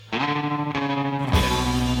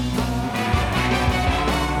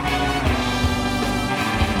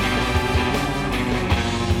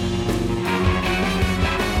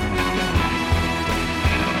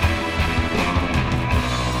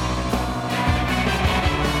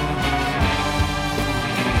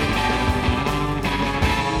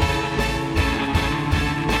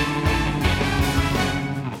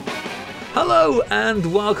Hello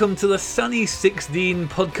and welcome to the Sunny 16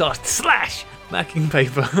 podcast slash backing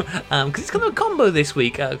paper, because it's kind of a combo this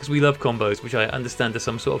week, because we love combos, which I understand are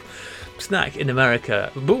some sort of snack in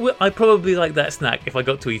America, but I probably like that snack if I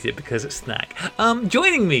got to eat it because it's snack.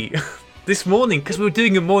 Joining me this morning, because we're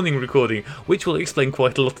doing a morning recording, which will explain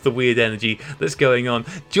quite a lot of the weird energy that's going on.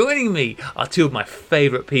 Joining me are two of my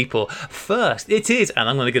favourite people. First, it is, and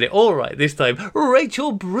I'm going to get it all right this time,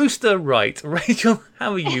 Rachel Brewster Wright. Rachel,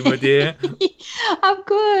 how are you, my dear? I'm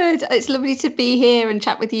good. It's lovely to be here and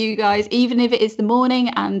chat with you guys, even if it is the morning.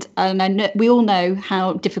 And I know, we all know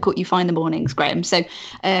how difficult you find the mornings, Graham. So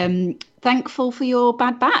thankful for your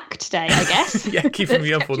bad back today, I guess. Yeah, keeping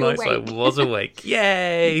me up all night so I was awake.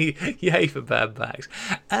 Yay! Yay for bad backs.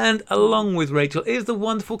 And along with Rachel is the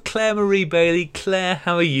wonderful Claire Marie Bailey. Claire,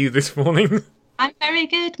 how are you this morning? I'm very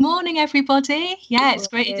good. Morning, everybody. Yeah, it's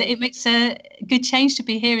great. It makes a good change to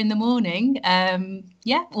be here in the morning.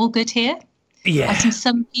 Yeah, all good here. Yeah. And some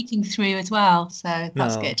sun peeking through as well, so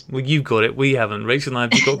that's good. Well, you've got it. We haven't. Rachel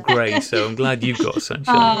and I have got grey, so I'm glad you've got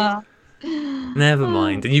sunshine. Never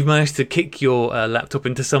mind. And you've managed to kick your laptop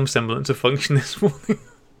into some semblance of function this morning.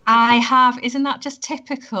 I have. Isn't that just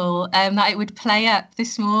typical that it would play up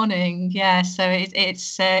this morning? Yeah, so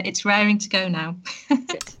it's raring to go now.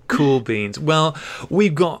 Cool beans. Well,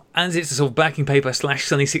 we've got, as it's a sort of backing paper slash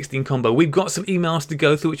Sunny 16 combo, we've got some emails to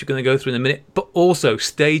go through, which we're going to go through in a minute, but also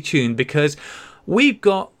stay tuned because we've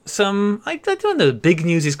got some, I don't know, big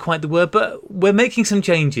news is quite the word, but we're making some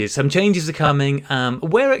changes. Some changes are coming.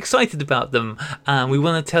 We're excited about them. We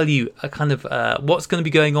want to tell you a kind of what's going to be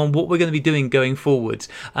going on, what we're going to be doing going forwards.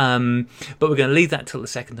 But we're going to leave that till the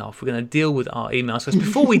second half. We're going to deal with our emails first.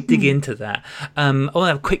 Before we dig into that, I want to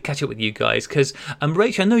have a quick catch up with you guys because,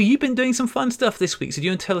 Rachel, I know you've been doing some fun stuff this week. So do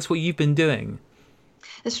you want to tell us what you've been doing?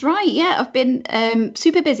 That's right. Yeah, I've been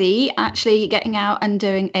super busy actually getting out and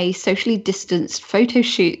doing a socially distanced photo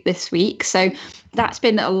shoot this week. So that's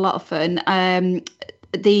been a lot of fun.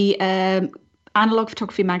 The Analog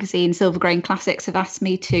Photography magazine, Silver Grain Classics, have asked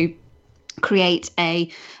me to create a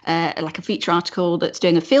feature article that's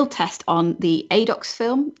doing a field test on the ADOX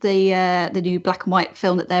film, the new black and white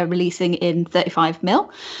film that they're releasing in 35mm.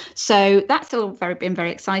 So that's still been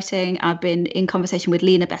very exciting. I've been in conversation with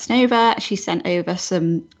Lena Besnova. She sent over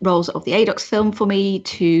some rolls of the ADOX film for me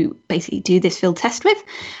to basically do this field test with,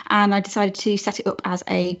 and I decided to set it up as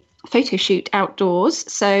a photo shoot outdoors.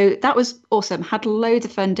 So that was awesome. Had loads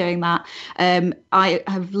of fun doing that. I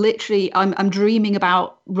have literally, I'm dreaming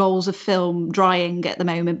about rolls of film drying at the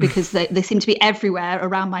moment because they seem to be everywhere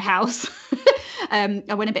around my house.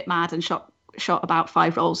 I went a bit mad and shot about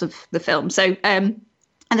 5 rolls of the film. So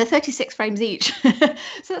and they're 36 frames each, so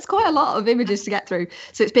that's quite a lot of images to get through.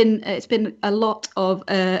 So it's been a lot of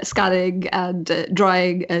scanning and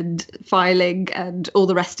drying and filing and all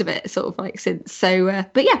the rest of it, sort of like since. So,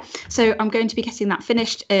 but yeah, so I'm going to be getting that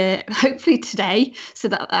finished hopefully today, so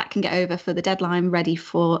that can get over for the deadline, ready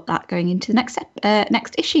for that going into the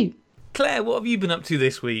next issue. Claire, what have you been up to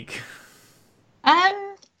this week?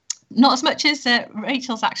 Not as much as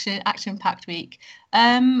Rachel's action-packed week,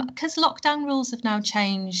 because lockdown rules have now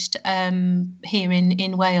changed here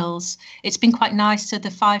in Wales. It's been quite nice. So the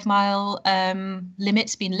 5-mile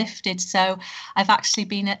limit's been lifted. So I've actually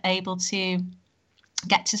been able to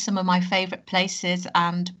get to some of my favourite places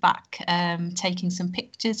and back taking some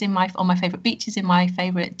pictures on my favourite beaches, in my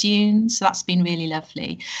favourite dunes. So that's been really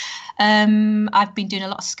lovely. I've been doing a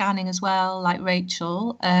lot of scanning as well, like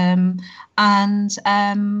Rachel,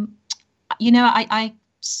 I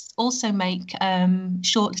also make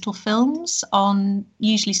short little films on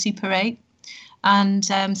usually Super 8, and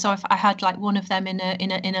so I had like one of them in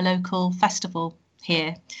a local festival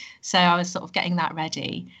here. So I was sort of getting that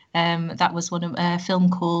ready. That was a film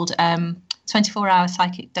called 24-Hour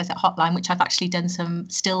Psychic Desert Hotline, which I've actually done some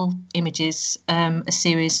still images, a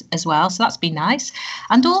series as well. So that's been nice.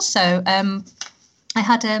 And also I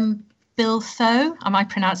had Bill Tho. Am I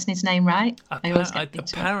pronouncing his name right?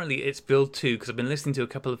 Apparently it's Bill 2, because I've been listening to a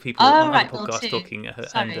couple of people on the podcast talking, and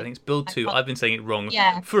I think it's Bill 2. I've been saying it wrong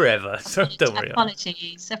forever, so don't worry.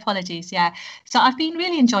 Apologies, yeah. So I've been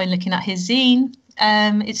really enjoying looking at his zine.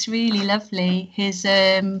 It's really lovely. His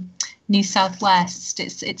New Southwest.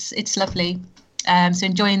 It's lovely. So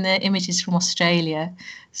enjoying the images from Australia.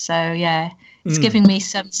 So yeah, it's giving me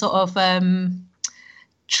some sort of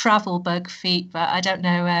travel bug feet, but I don't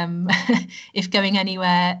know if going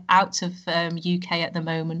anywhere out of UK at the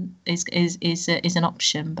moment is an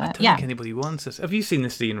option. But I don't think anybody wants us. Have you seen the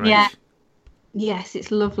scene, Rach? Yeah. Yes,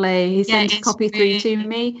 it's lovely. He sent a copy through to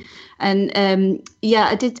me, and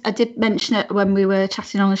I did mention it when we were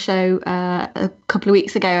chatting on the show a couple of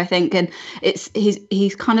weeks ago, I think. And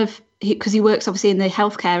he's kind of because he works obviously in the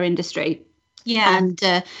healthcare industry. Yeah.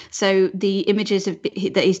 And so the images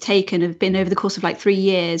that he's taken have been over the course of like 3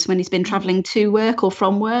 years when he's been traveling to work or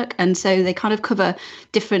from work. And so they kind of cover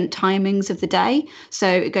different timings of the day. So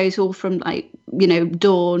it goes all from like,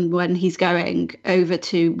 dawn when he's going over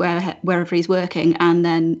to wherever he's working. And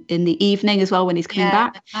then in the evening as well when he's coming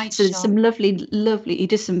back. So there's some lovely, he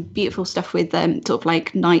does some beautiful stuff with sort of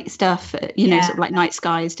like night stuff, sort of like night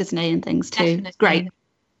skies, doesn't he, and things too. Definitely. It's great.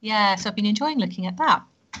 Yeah, so I've been enjoying looking at that.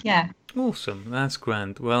 Yeah. Awesome, that's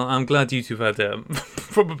grand. Well, I'm glad you two have had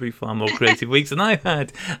probably far more creative weeks than I've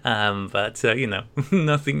had, but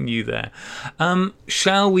nothing new there.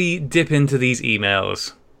 Shall we dip into these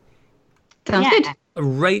emails? Sounds good.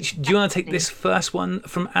 Rach, do you want to take this first one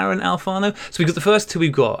from Aaron Alfano? So we've got the first two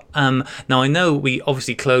we've got. Now, I know we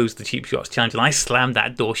obviously closed the Cheap Shots Challenge, and I slammed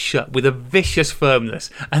that door shut with a vicious firmness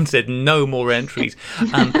and said no more entries.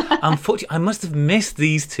 Unfortunately, I must have missed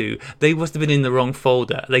these two. They must have been in the wrong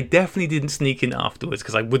folder. They definitely didn't sneak in afterwards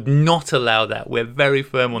because I would not allow that. We're very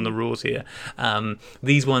firm on the rules here.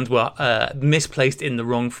 These ones were misplaced in the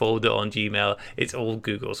wrong folder on Gmail. It's all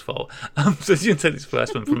Google's fault. So you can take this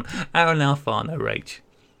first one from Aaron Alfano, Rach.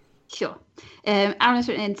 Sure. Aaron's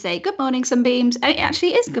written in to say, good morning, Sunbeams. And it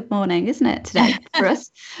actually is good morning, isn't it, today for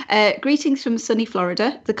us? Greetings from sunny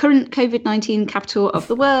Florida, the current COVID-19 capital of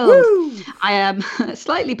the world. Woo! I am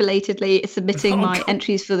slightly belatedly submitting my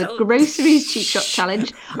entries for the Groceries Cheap Shot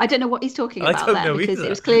Challenge. I don't know what he's talking about there because it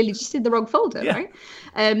was clearly just in the wrong folder, right?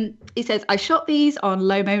 He says, I shot these on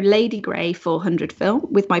Lomo Lady Grey 400 film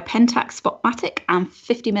with my Pentax Spotmatic and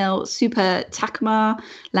 50mm Super Takumar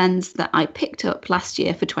lens that I picked up last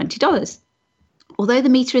year for $20. Although the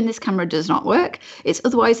meter in this camera does not work, it's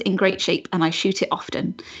otherwise in great shape and I shoot it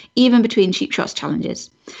often, even between Cheap Shots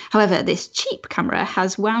challenges. However, this cheap camera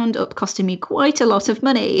has wound up costing me quite a lot of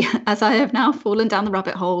money, as I have now fallen down the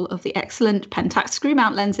rabbit hole of the excellent Pentax screw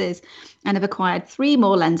mount lenses and have acquired 3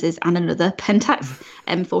 more lenses and another Pentax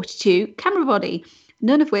M42 camera body,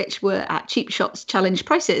 none of which were at Cheap Shots challenge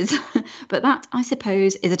prices. But that, I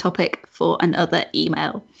suppose, is a topic for another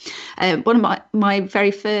email. One of my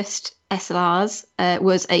very first SLRs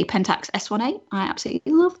was a Pentax S1A. I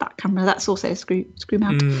absolutely love that camera. That's also a screw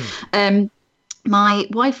mount. My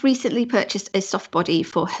wife recently purchased a soft body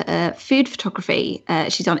for her food photography.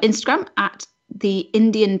 She's on Instagram at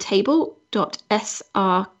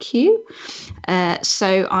theindiantable.srq.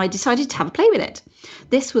 So I decided to have a play with it.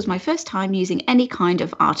 This was my first time using any kind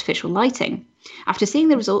of artificial lighting. After seeing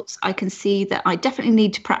the results, I can see that I definitely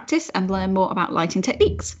need to practice and learn more about lighting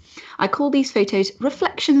techniques. I call these photos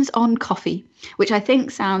reflections on coffee, which I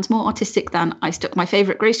think sounds more artistic than I stuck my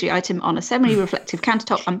favourite grocery item on a semi-reflective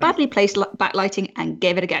countertop and badly placed backlighting and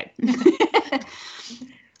gave it a go.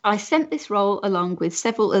 I sent this roll along with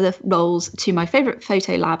several other rolls to my favourite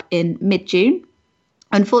photo lab in mid-June.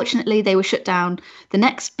 Unfortunately, they were shut down the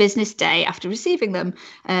next business day after receiving them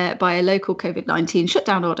by a local COVID-19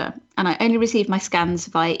 shutdown order, and I only received my scans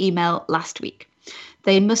via email last week.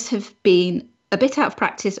 They must have been a bit out of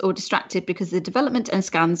practice or distracted because the development and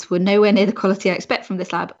scans were nowhere near the quality I expect from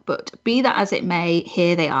this lab, but be that as it may,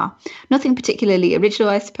 here they are. Nothing particularly original,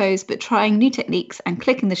 I suppose, but trying new techniques and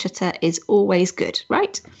clicking the shutter is always good,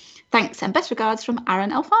 right? Thanks and best regards from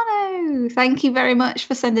Aaron Alfano. Thank you very much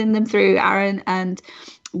for sending them through, Aaron. And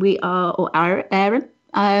we are, or Aaron.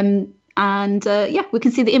 We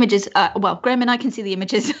can see the images. Graham and I can see the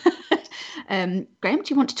images. Graham, do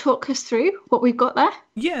you want to talk us through what we've got there?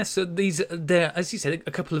 Yeah, so they're, as you said,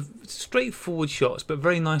 a couple of straightforward shots, but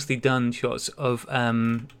very nicely done shots of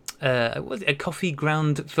a coffee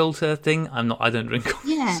ground filter thing. I don't drink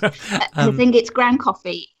coffee. Yeah, so, I think it's ground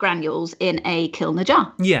coffee granules in a Kilner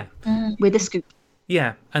jar. Yeah, with a scoop.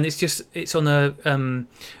 Yeah, and it's on a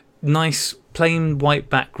nice plain white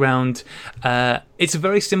background. It's a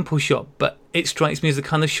very simple shot, but it strikes me as the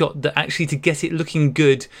kind of shot that actually to get it looking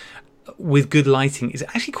good with good lighting is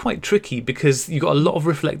actually quite tricky because you've got a lot of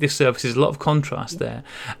reflective surfaces, a lot of contrast there,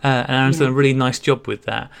 and Aaron's done a really nice job with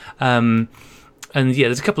that. And yeah,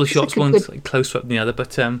 there's a couple of shots, one's like closer up than the other,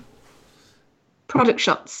 but product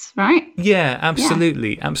shots, right? Yeah,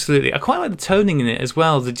 absolutely. I quite like the toning in it as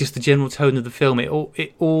well. Just the general tone of the film. It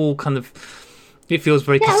all kind of feels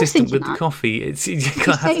very consistent with the coffee. Did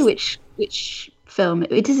it say which film?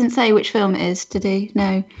 It doesn't say which film it is, did he?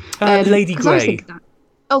 No. Lady Grey.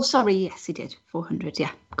 Oh, sorry. Yes, he did. 400.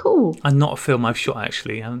 Yeah, cool. And not a film I've shot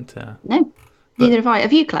actually. I haven't. No, neither have I.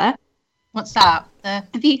 Have you, Claire? What's that?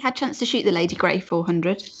 Have you had a chance to shoot the Lady Grey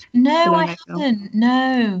 400? No, I haven't.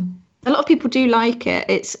 No. A lot of people do like it.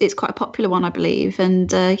 It's quite a popular one, I believe. And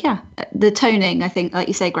the toning, I think, like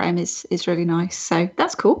you say, Graham, is really nice. So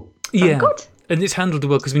that's cool. Yeah. Good. And it's handled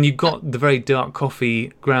well because when you've got the very dark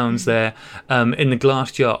coffee grounds there in the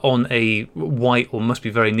glass jar on a white, or must be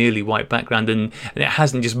very nearly white background, and it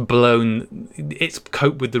hasn't just blown. It's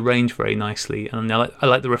coped with the range very nicely, and I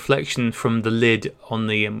like the reflection from the lid on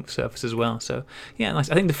the surface as well. So yeah, nice.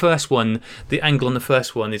 I think the first one, the angle on the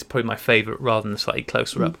first one, is probably my favourite rather than the slightly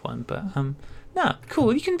closer up one. But no,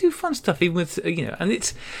 cool. You can do fun stuff even with and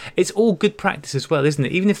it's all good practice as well, isn't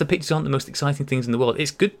it? Even if the pictures aren't the most exciting things in the world, it's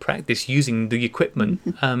good practice using the equipment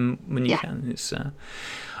when you can. It's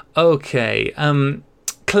okay.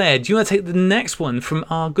 Claire, do you want to take the next one from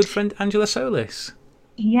our good friend Angela Solis?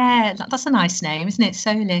 Yeah, that's a nice name, isn't it?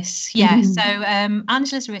 Solis. Yeah. So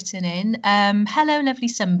Angela's written in, hello, lovely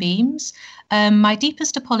sunbeams. My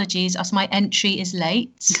deepest apologies as my entry is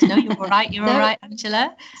late. No, you're all right. You're all right,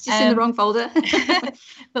 Angela. It's just in the wrong folder.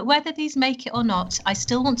 But whether these make it or not, I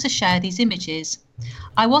still want to share these images.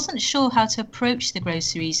 I wasn't sure how to approach the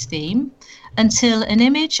groceries theme until an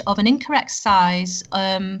image of an incorrect size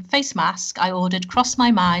face mask I ordered crossed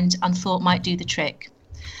my mind and thought might do the trick.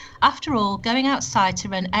 After all, going outside to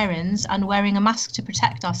run errands and wearing a mask to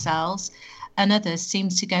protect ourselves and others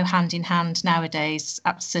seems to go hand in hand nowadays.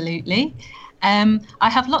 Absolutely. I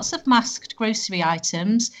have lots of masked grocery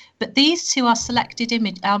items, but these two are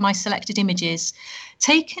my selected images,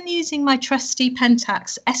 taken using my trusty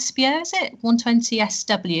Pentax Espio, is it?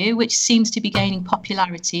 120SW, which seems to be gaining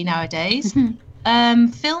popularity nowadays.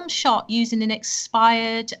 Film shot using an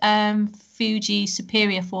expired Fuji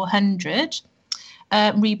Superior 400.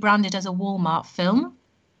 Rebranded as a Walmart film.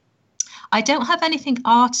 I don't have anything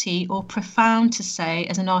arty or profound to say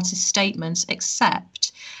as an artist's statement,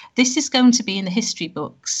 except this is going to be in the history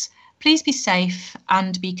books. Please be safe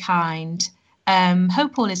and be kind.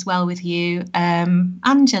 Hope all is well with you,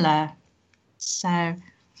 Angela. So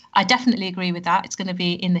I definitely agree with that. It's going to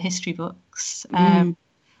be in the history books. And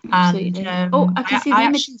I can see the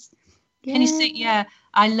images. Can you see? Yeah.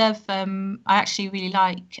 I love, I actually really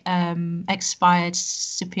like expired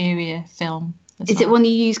Superior film. Is it one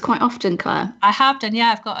you use quite often, Claire? I have done,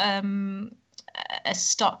 yeah. I've got a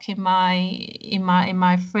stock in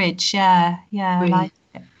my fridge. Yeah, I like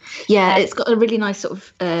it. Yeah, it's got a really nice sort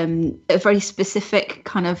of a very specific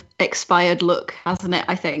kind of expired look, hasn't it?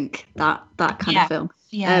 I think that kind of film.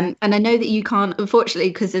 Yeah. And I know that you can't, unfortunately,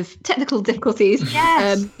 because of technical difficulties,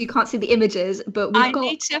 you can't see the images. But I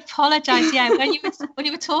need to apologise. Yeah, when you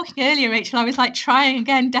were talking earlier, Rachel, I was like trying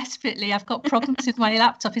again desperately. I've got problems with my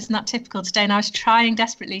laptop. Isn't that typical today? And I was trying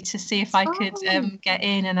desperately to see if I could get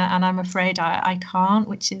in, and I'm afraid I can't.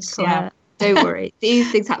 Which is Don't worry.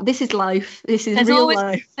 These things happen. This is life. This is real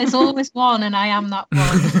life. There's always one, and I am that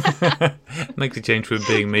one. Makes a change from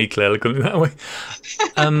being me, Claire, looking that way.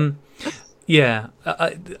 Yeah,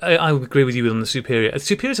 I would agree with you on the Superior.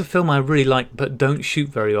 Superior is a film I really like, but don't shoot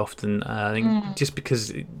very often. I think just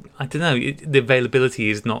because, I don't know, the availability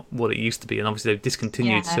is not what it used to be, and obviously they've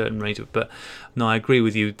discontinued certain range of. But no, I agree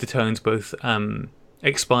with you. The tone's both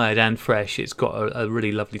expired and fresh. It's got a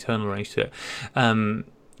really lovely tonal range to it.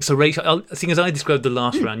 So Rachel, seeing as I described the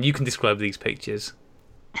last round, you can describe these pictures.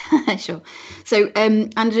 Sure. So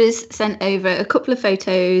Andrea's sent over a couple of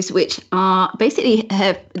photos, which are basically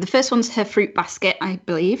the first one's her fruit basket, I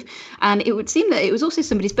believe, and it would seem that it was also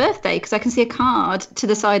somebody's birthday, because I can see a card to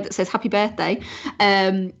the side that says happy birthday,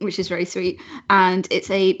 which is very sweet. And it's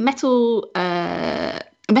a metal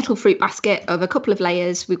fruit basket of a couple of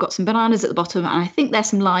layers. We've got some bananas at the bottom, and I think there's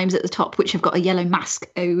some limes at the top, which have got a yellow mask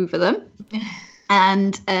over them.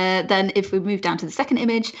 And then if we move down to the second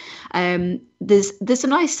image, there's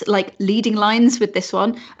some nice leading lines with this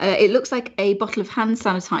one. It looks like a bottle of hand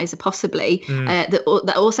sanitizer, possibly,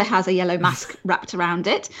 that also has a yellow mask wrapped around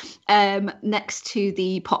it, next to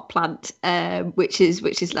the pot plant, which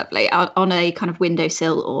is lovely, on a kind of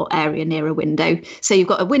windowsill or area near a window. So you've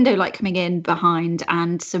got a window light coming in behind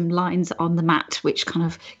and some lines on the mat, which kind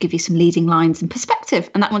of give you some leading lines and perspective.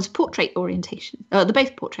 And that one's portrait orientation. They're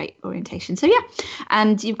both portrait orientation. So yeah,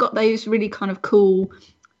 and you've got those really kind of cool,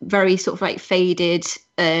 very sort of faded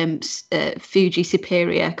Fuji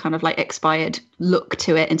Superior kind of expired look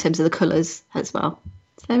to it in terms of the colours as well.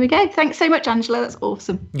 So there we go. Thanks so much, Angela. That's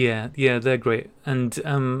awesome. Yeah, they're great. And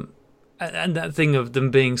that thing of them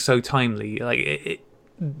being so timely,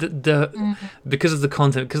 because of the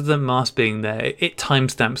content, because of the mask being there, it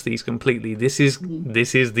timestamps these completely. This is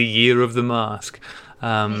the year of the mask.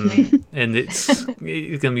 And it's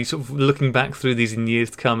going to be sort of looking back through these in years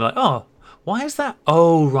to come, like, oh, Why is that?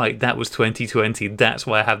 Oh, right, that was 2020. That's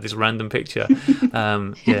why I have this random picture.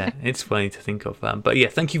 Yeah, it's funny to think of. But yeah,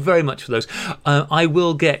 thank you very much for those. I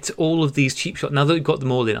will get all of these cheap shots, now that we've got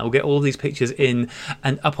them all in, I will get all of these pictures in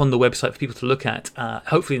and up on the website for people to look at,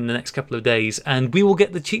 hopefully in the next couple of days. And we will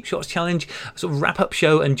get the Cheap Shots Challenge sort of wrap-up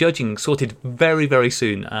show and judging sorted very, very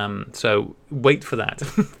soon. So wait for that,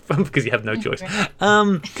 because you have no choice.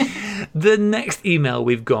 The next email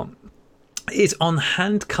we've got is on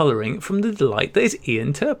hand colouring from the delight that is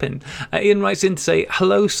Ian Turpin. Ian writes in to say,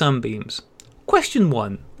 hello Sunbeams. Question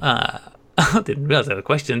 1. I didn't realise there were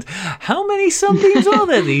questions. How many sunbeams are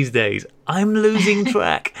there these days? I'm losing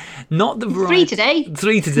track. Not the variety. 3 today.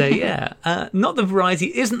 3 today, yeah. Not the variety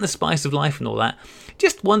isn't the spice of life and all that.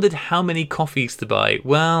 Just wondered how many coffees to buy.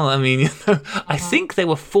 Well, I mean, I think there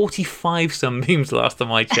were 45 sunbeams last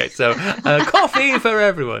time I checked. So coffee for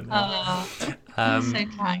everyone. So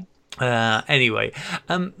kind. Anyway,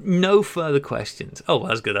 no further questions. Oh, well,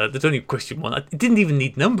 that's good. There's only question 1. It didn't even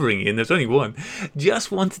need numbering in. There's only 1.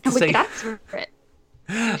 Just wanted to say. We could answer it.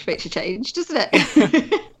 Which makes a change, doesn't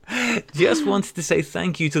it? Just wanted to say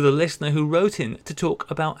thank you to the listener who wrote in to talk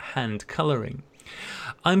about hand colouring.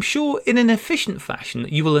 I'm sure in an efficient fashion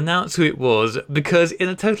you will announce who it was, because in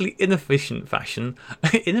a totally inefficient fashion,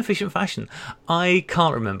 I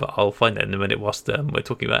can't remember. I'll find out in a minute whilst we're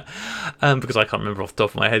talking about, because I can't remember off the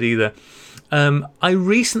top of my head either. I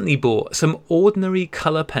recently bought some ordinary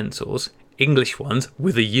colour pencils, English ones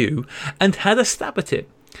with a U, and had a stab at it.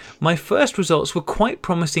 My first results were quite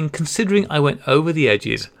promising, considering I went over the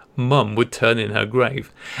edges, Mum would turn in her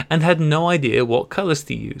grave, and had no idea what colours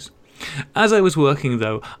to use. As I was working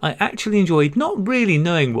though, I actually enjoyed not really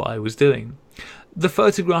knowing what I was doing. The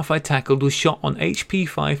photograph I tackled was shot on HP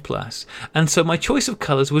 5+, and so my choice of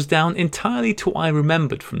colours was down entirely to what I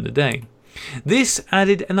remembered from the day. This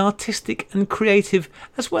added an artistic and creative,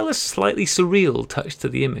 as well as slightly surreal touch to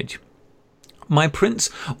the image. My prints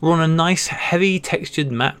were on a nice heavy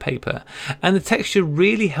textured matte paper, and the texture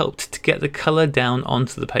really helped to get the colour down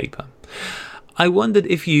onto the paper. I wondered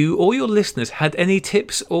if you or your listeners had any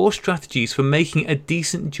tips or strategies for making a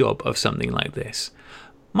decent job of something like this.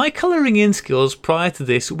 My colouring in skills prior to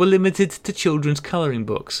this were limited to children's colouring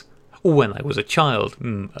books. When I was a child,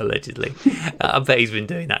 allegedly. I bet he's been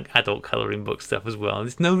doing that adult colouring book stuff as well.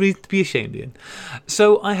 There's no reason to be ashamed, Ian.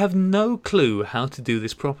 So I have no clue how to do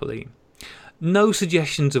this properly. No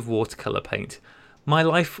suggestions of watercolour paint. My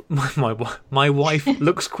wife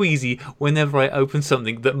looks queasy whenever I open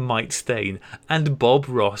something that might stain, and Bob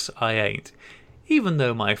Ross I ain't. Even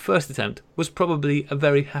though my first attempt was probably a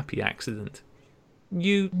very happy accident.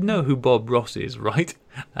 You know who Bob Ross is, right?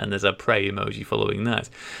 And there's a pray emoji following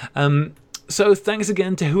that. So thanks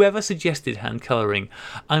again to whoever suggested hand colouring.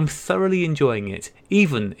 I'm thoroughly enjoying it,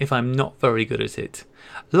 even if I'm not very good at it.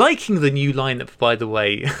 Liking the new lineup, by the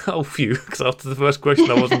way. Oh, phew, because after the first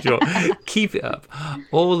question I wasn't sure. Keep it up.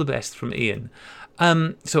 All the best from Ian.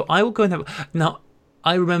 So I will go and have... Now,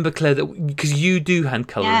 I remember, Claire, that because you do hand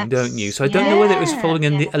colouring, don't you? So I don't know whether it was following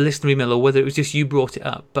a listener email or whether it was just you brought it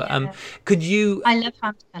up. But could you... I love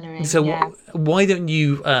hand colouring. So why don't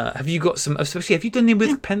you... have you got some... Especially, have you done it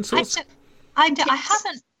with pencils? I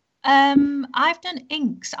haven't. I've done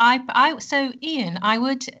inks. So Ian, I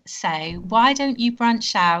would say, why don't you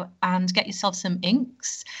branch out and get yourself some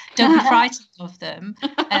inks? Don't be frightened of them,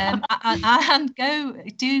 and go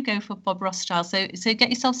for Bob Ross style. So get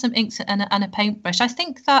yourself some inks and a paintbrush. I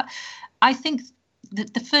think the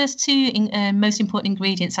first 2 most important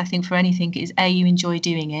ingredients, I think, for anything is you enjoy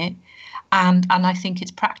doing it, and I think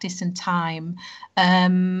it's practice and time.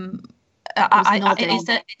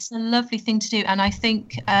 It's a lovely thing to do, and I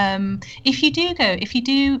think if you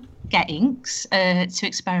do get inks to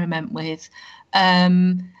experiment with,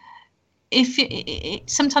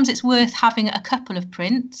 sometimes it's worth having a couple of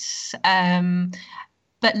prints,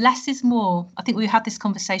 but less is more. I think we had this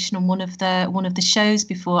conversation on one of the shows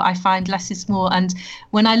before. I find less is more, and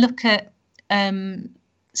when I look at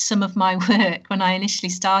some of my work when I initially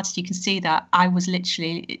started, you can see that I was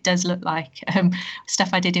literally, it does look like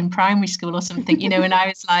stuff I did in primary school or something, and I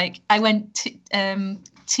was like, I went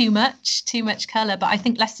too much colour, but I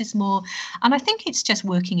think less is more, and I think it's just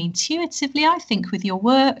working intuitively, I think, with your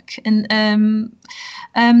work, and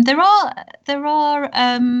there are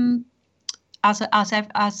as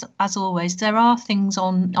always, there are things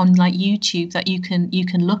on like YouTube that you can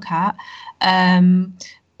look at,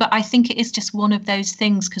 but I think it is just one of those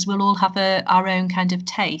things, because we'll all have our own kind of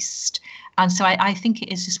taste. And so I think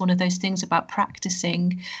it is just one of those things about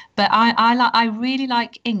practicing. But I really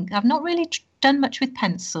like ink. I've not really done much with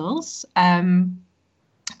pencils,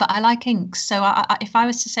 but but I like inks. So if I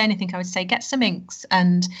was to say anything, I would say get some inks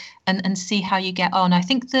and see how you get on. I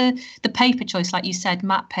think the paper choice, like you said,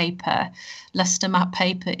 matte paper, luster matte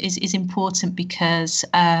paper is important because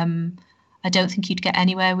I don't think you'd get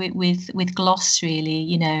anywhere with gloss really.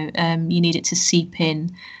 You need it to seep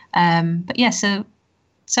in. But yeah, so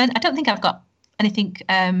I don't think I've got anything.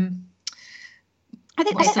 I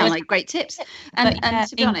think they sound like great tips. And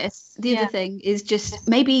to be honest, the other thing is just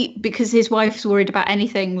maybe because his wife's worried about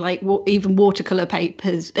anything like even watercolor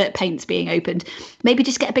paints being opened, maybe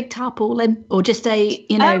just get a big tarpaulin or just a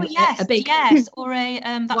a big or a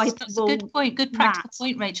that's a good point, good practical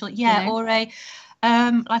point, Rachel. Yeah, or a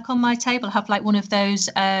like on my table, I have like one of those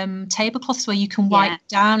tablecloths where you can wipe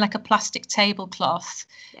down, like a plastic tablecloth.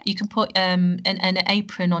 Yeah. You can put an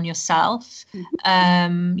apron on yourself.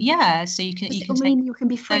 Mm-hmm. So you can. You can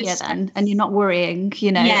be freer then, and you're not worrying.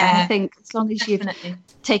 And I think as long as you've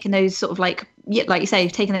taken those sort of like you say,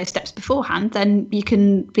 you've taken those steps beforehand, then you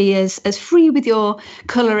can be as free with your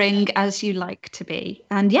colouring as you like to be.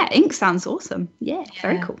 And ink sounds awesome. Yeah,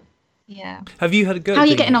 very cool. Yeah. Have you had a go? How are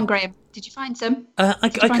you getting on, Graham? Did you find some? I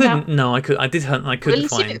couldn't. No, I could. I did hunt. I couldn't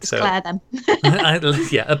find. It was Claire then.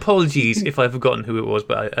 Apologies if I've forgotten who it was,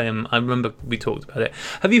 but I remember we talked about it.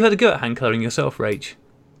 Have you had a go at hand colouring yourself, Rach?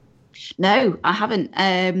 No, I haven't.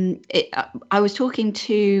 I was talking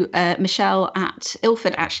to Michelle at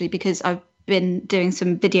Ilford actually because I've been doing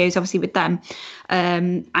some videos obviously with them,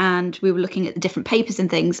 and we were looking at the different papers and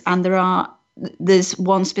things, and there's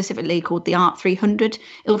one specifically called the Art 300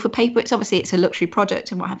 Ilford paper. It's a luxury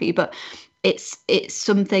product and what have you, but it's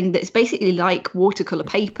something that's basically like watercolor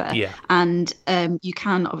paper. Yeah. And you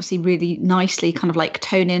can obviously really nicely kind of like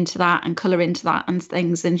tone into that and color into that and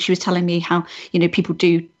things. And she was telling me how people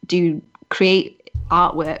do create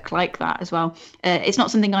artwork like that as well. It's not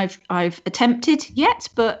something I've attempted yet,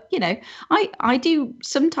 but I do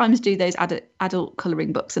sometimes do those adult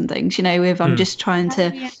colouring books and things. If I'm just trying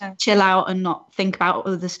to chill out and not think about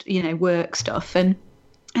all this work stuff, and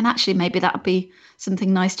actually maybe that would be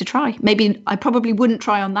something nice to try. Maybe I probably wouldn't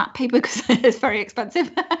try on that paper because it's very expensive,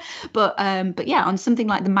 but yeah, on something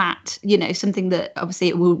like the matte, something that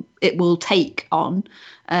obviously it will take on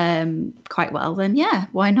quite well, then yeah,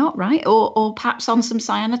 why not, right? Or perhaps on some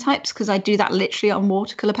cyanotypes, because I do that literally on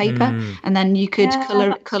watercolor paper, and then you could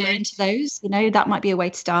color into those. That might be a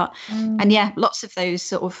way to start. And yeah, lots of those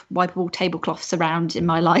sort of wipeable tablecloths around in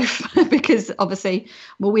my life because obviously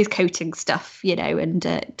I'm always coating stuff, and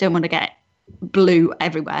don't want to get blue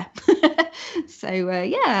everywhere. So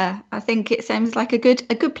I think it sounds like a good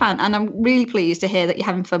plan, and I'm really pleased to hear that you're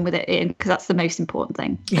having fun with it, Ian, because that's the most important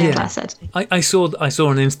thing. I said I saw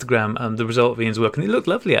on Instagram the result of Ian's work, and it looked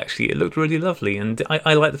lovely. Actually, it looked really lovely, and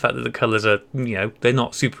I like the fact that the colours are they're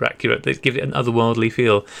not super accurate. They give it an otherworldly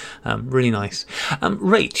feel. Really nice.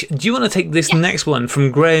 Rach, do you want to take this next one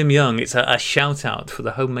from Graham Young? It's a shout out for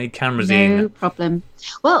the homemade camera zine. No problem.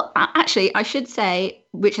 Well, actually, I should say,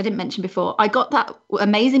 which I didn't mention before, I got that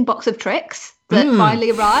amazing box of tricks that finally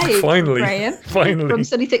arrived. Finally. From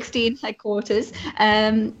Sunny 16 headquarters.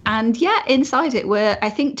 And yeah, inside it were, I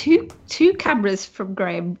think, two cameras from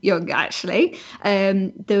Graham Young, actually.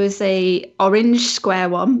 There was a orange square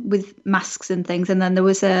one with masks and things, and then there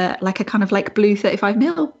was a kind of like blue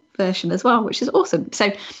 35mm version as well, which is awesome.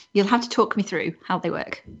 So you'll have to talk me through how they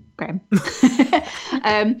work, Graham.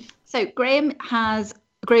 So Graham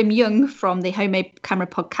Young from the Homemade Camera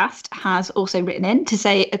Podcast has also written in to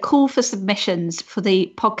say a call for submissions for their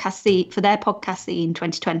podcast scene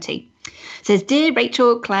 2020. It says, "Dear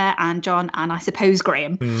Rachel, Claire and John, and I suppose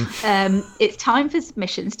Graham, it's time for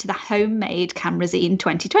submissions to the Homemade Camera Zine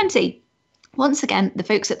 2020. Once again, the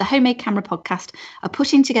folks at the Homemade Camera Podcast are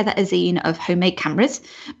putting together a zine of homemade cameras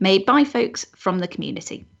made by folks from the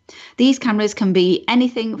community. These cameras can be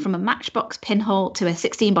anything from a Matchbox pinhole to a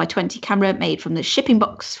 16x20 camera made from the shipping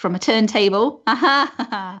box from a turntable."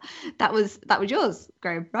 That was yours,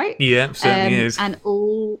 Graham, right? Yeah, certainly is. And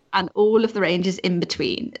all of the ranges in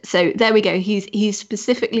between. So there we go. He's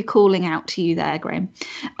specifically calling out to you there, Graham.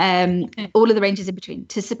 All of the ranges in between.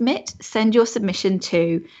 To submit, send your submission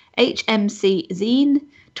to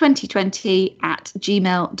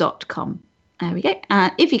hmczine2020@gmail.com. There we go.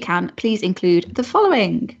 If you can, please include the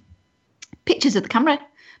following: pictures of the camera,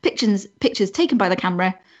 pictures taken by the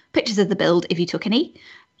camera, pictures of the build if you took any,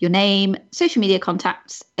 your name, social media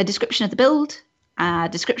contacts, a description of the build, a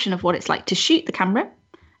description of what it's like to shoot the camera,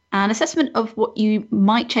 an assessment of what you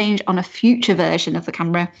might change on a future version of the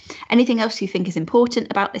camera, anything else you think is important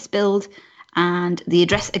about this build, and the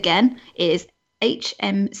address again is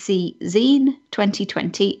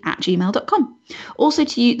hmczine2020@gmail.com. Also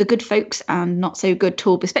to you, the good folks and not so good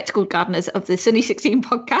tall bespectacled gardeners of the Sunny 16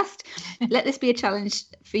 podcast, let this be a challenge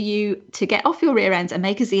for you to get off your rear ends and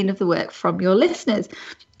make a zine of the work from your listeners.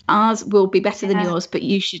 Ours will be better than yours, but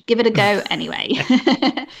you should give it a go anyway.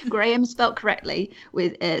 Graham spelt correctly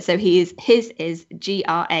with so his is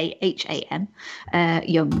Graham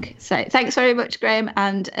Young. So thanks very much, Graham,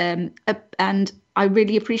 and I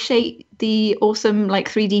really appreciate the awesome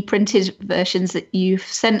 3D printed versions that you've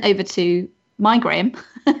sent over to my Graham.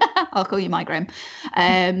 I'll call you my Graham,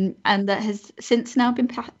 and that has since now been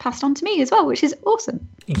passed on to me as well, which is awesome.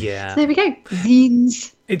 Yeah. So there we go.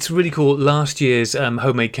 Zines. It's really cool. Last year's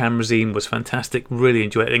homemade camera zine was fantastic. Really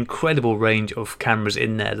enjoyed it. An incredible range of cameras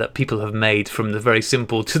in there that people have made, from the very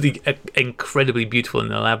simple to the incredibly beautiful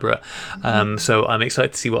and elaborate. So I'm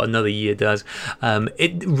excited to see what another year does.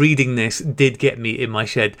 Reading this did get me in my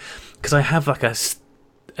shed, because I have a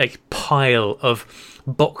pile of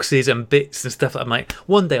boxes and bits and stuff that I'm like,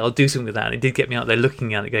 one day I'll do something with that. And it did get me out there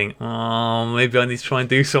looking at it going, oh, maybe I need to try and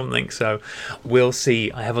do something. So we'll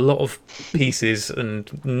see. I have a lot of pieces and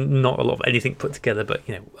not a lot of anything put together, but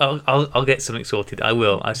I'll get something sorted. I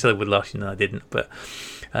will. I said I would last year and I didn't, but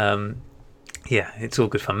yeah, it's all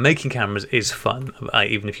good fun. Making cameras is fun,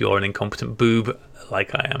 even if you're an incompetent boob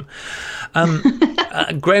like I am.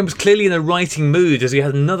 Graham was clearly in a writing mood, as he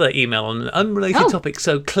had another email on an unrelated topic.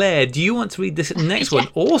 So, Claire, do you want to read this next one,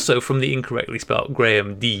 also from the incorrectly spelled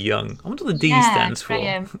Graham D. Young? I wonder what the D stands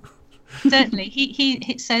for. Certainly. He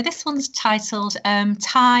so this one's titled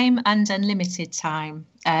Time and Unlimited Time.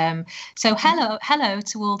 So hello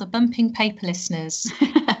to all the Bumping Paper listeners.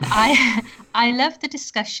 I love the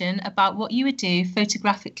discussion about what you would do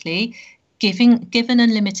photographically given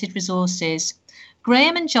unlimited resources.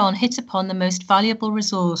 Graham and John hit upon the most valuable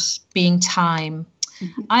resource, being time.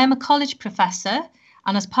 I am a college professor,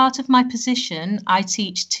 and as part of my position, I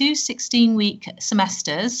teach 2 16-week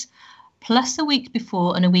semesters, plus a week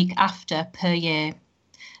before and a week after per year.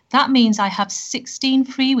 That means I have 16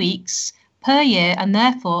 free weeks per year, and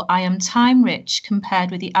therefore I am time rich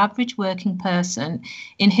compared with the average working person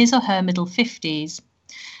in his or her middle 50s.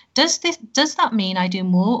 Does that mean I do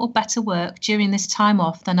more or better work during this time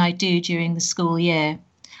off than I do during the school year?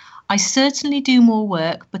 I certainly do more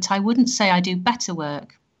work, but I wouldn't say I do better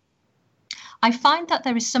work. I find that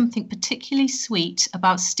there is something particularly sweet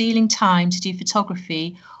about stealing time to do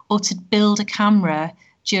photography or to build a camera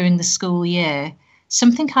during the school year,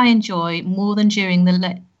 something I enjoy more than during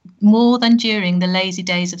the lazy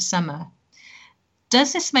days of summer.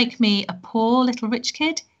 Does this make me a poor little rich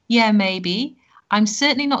kid? Yeah, maybe. I'm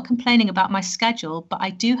certainly not complaining about my schedule, but I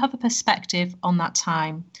do have a perspective on that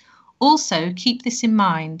time. Also, keep this in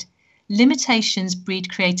mind. Limitations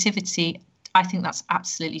breed creativity. I think that's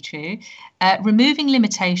absolutely true. Removing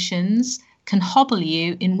limitations can hobble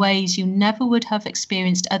you in ways you never would have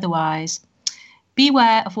experienced otherwise.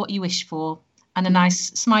 Beware of what you wish for. And a nice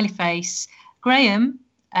smiley face. Graham,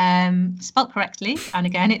 spelt correctly. And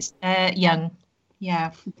again, it's Young.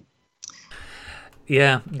 Yeah.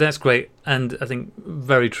 Yeah, that's great, and I think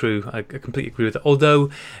very true. I completely agree with that. Although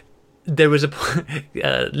there is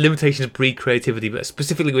a limitations breed creativity, but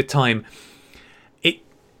specifically with time, it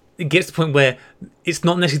gets to the point where it's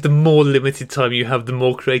not necessarily the more limited time you have, the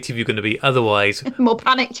more creative you're going to be. Otherwise, the more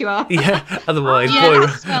panicked you are. Yeah. Otherwise,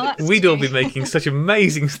 we'd all be making such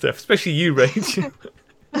amazing stuff, especially you, Rach.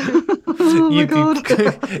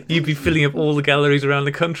 You'd be filling up all the galleries around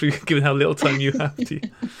the country, given how little time you have to.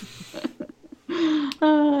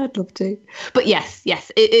 I'd love to, but yes,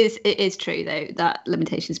 it is true though that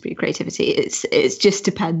limitations breed creativity. It just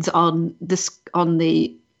depends on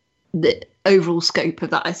the overall scope of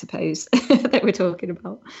that, I suppose, that we're talking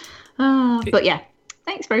about. But yeah,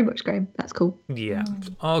 thanks very much, Graham. That's cool. Yeah.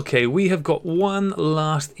 Okay, we have got one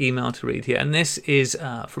last email to read here, and this is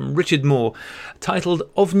from Richard Moore, titled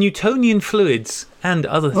 "Of Newtonian Fluids and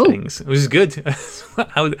Other Things," which is good.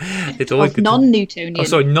 It's always good.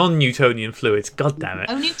 Non-Newtonian. Non-Newtonian fluids. God damn it.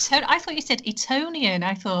 Oh, Newton. I thought you said Etonian.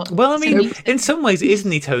 I thought. Well, I mean, in some ways, it is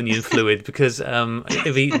an Etonian fluid because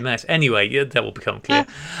of eaten mess. Anyway, that will become clear.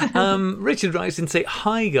 Richard writes and say,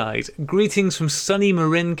 "Hi guys, greetings from sunny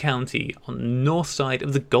Marin County on the north side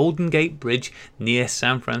of the Golden Gate Bridge near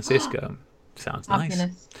San Francisco." Sounds nice.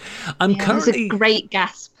 Fabulous. I'm currently. That was a great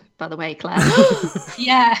gasp, by the way, Claire.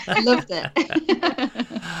 Yeah, I loved it.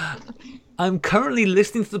 I'm currently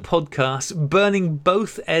listening to the podcast, burning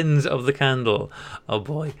both ends of the candle. Oh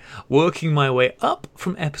boy. Working my way up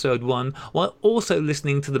from episode 1 while also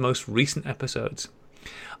listening to the most recent episodes.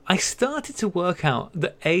 I started to work out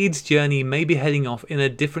that Aid's journey may be heading off in a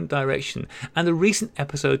different direction, and a recent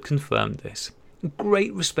episode confirmed this.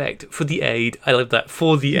 great respect for the aid. I love that,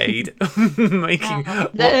 for the aid. Making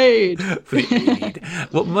The aid. for the aid.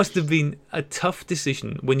 What must have been a tough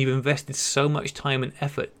decision when you've invested so much time and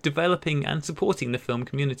effort developing and supporting the film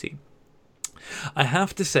community. I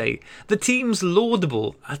have to say, the team's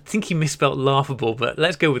laudable, I think he misspelled laughable, but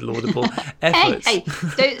let's go with laudable, efforts. Hey,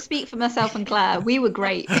 don't speak for myself and Claire. We were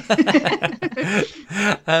great.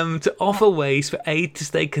 To offer ways for aid to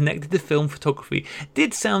stay connected to film photography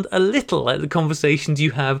did sound a little like the conversations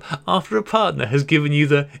you have after a partner has given you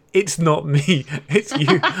the "it's not me, it's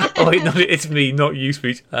you," oh wait, no, it's me, not you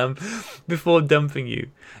speech, before dumping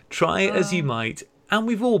you. Try it as you might, and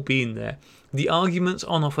we've all been there. The arguments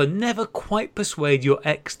on offer never quite persuade your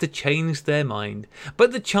ex to change their mind,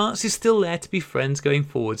 but the chance is still there to be friends going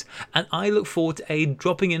forwards, and I look forward to Aid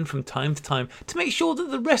dropping in from time to time to make sure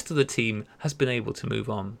that the rest of the team has been able to move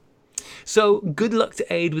on. So good luck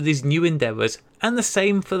to Aid with his new endeavours, and the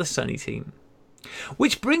same for the Sunny team.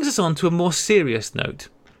 Which brings us on to a more serious note.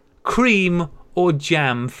 Cream or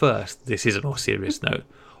jam first? This is a more serious note.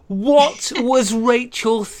 What was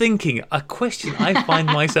Rachel thinking? A question I find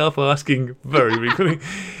myself asking very frequently.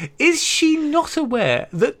 Is she not aware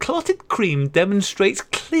that clotted cream demonstrates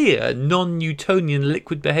clear non-Newtonian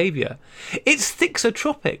liquid behaviour? It's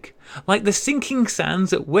thixotropic, like the sinking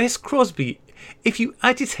sands at West Crosby. If you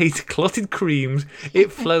agitate clotted creams,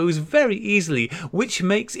 it flows very easily, which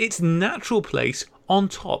makes its natural place on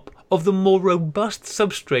top of the more robust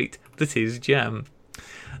substrate that is jam.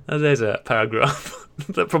 Now, there's a paragraph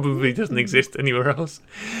that probably doesn't exist anywhere else.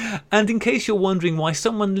 And in case you're wondering why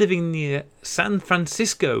someone living near San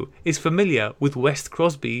Francisco is familiar with West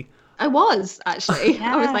Crosby, I was, actually.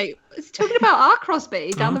 Yeah. I was like, it's talking about our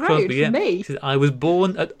Crosby down the road Crosby, from me. Says, I was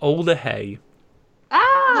born at Alder Hay.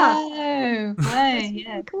 No way,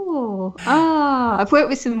 yeah. Cool. I've worked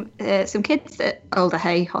with some kids at Alder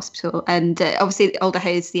Hay Hospital, and obviously Alder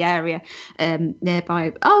Hay is the area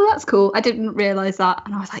nearby. Oh, that's cool. I didn't realise that,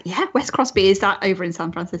 and I was like, yeah, West Crosby is that over in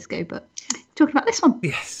San Francisco, but talking about this one.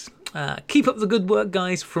 Yes. Keep up the good work,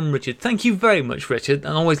 guys, from Richard. Thank you very much, Richard.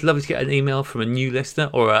 And always lovely to get an email from a new listener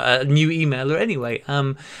or a new emailer anyway.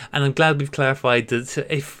 And I'm glad we've clarified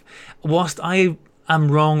that whilst I am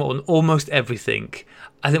wrong on almost everything,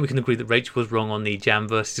 I think we can agree that Rachel was wrong on the jam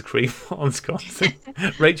versus cream on Wisconsin.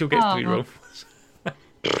 Rachel gets to be wrong.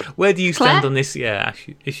 Where do you stand Claire? on this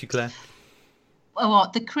issue, Claire?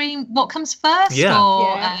 What, the cream? What comes first? Yeah.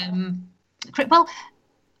 Or, Yeah. Well,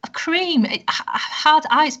 a cream.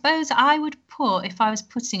 I suppose I would put, if I was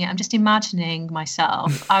putting it, I'm just imagining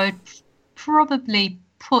myself. I would probably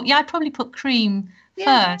put. Yeah, I'd probably put cream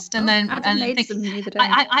first, and then Adam made think, some the other day.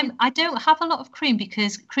 I don't have a lot of cream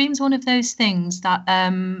because cream's one of those things that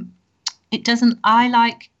it doesn't. I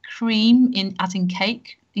like cream in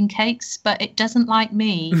cakes, but it doesn't like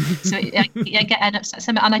me. So I get upset.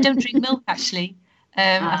 And I don't drink milk actually.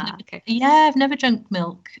 I've never drunk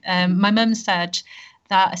milk. My mum said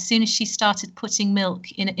that as soon as she started putting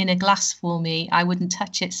milk in a glass for me, I wouldn't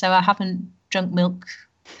touch it. So I haven't drunk milk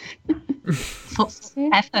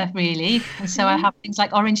forever, really. And so I have things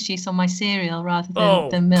like orange juice on my cereal rather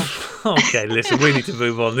than milk. Okay, listen, we need to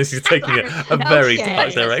move on. This is taking a very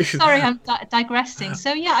dark direction. Sorry, I'm digressing.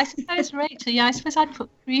 So yeah, I suppose Rachel. Yeah, I suppose I'd put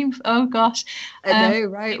cream. Oh gosh, I know,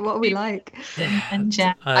 right? What are we like? And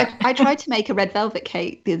jam. I tried to make a red velvet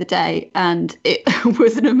cake the other day, and it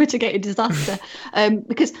was an unmitigated disaster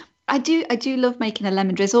because I do love making a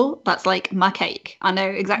lemon drizzle. That's like my cake. I know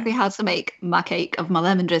exactly how to make my cake of my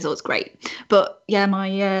lemon drizzle. It's great. But yeah,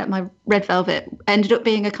 my red velvet ended up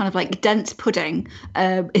being a kind of like dense pudding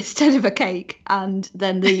instead of a cake, and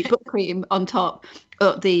then the buttercream on top,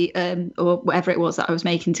 or or whatever it was that I was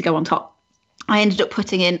making to go on top. I ended up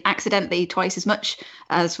putting in accidentally twice as much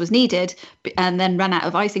as was needed, and then ran out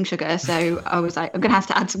of icing sugar. So I was like, I'm going to have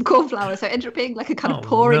to add some corn flour. So it ended up being like a kind of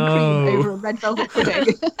pouring cream over a red velvet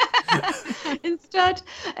pudding. Instead,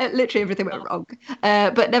 literally everything went wrong.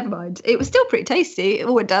 But never mind. It was still pretty tasty. It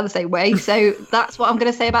all went down the same way. So that's what I'm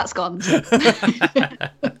going to say about scones.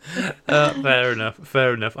 Fair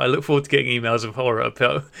enough. I look forward to getting emails of horror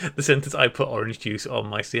about the sentence I put orange juice on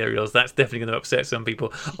my cereals. That's definitely going to upset some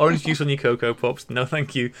people. Orange juice on your Cocoa Pops? No,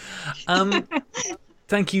 thank you.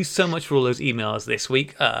 Thank you so much for all those emails this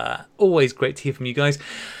week. Always great to hear from you guys.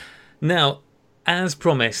 Now, as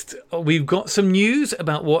promised, we've got some news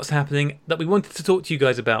about what's happening that we wanted to talk to you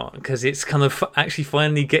guys about, because it's kind of actually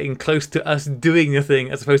finally getting close to us doing a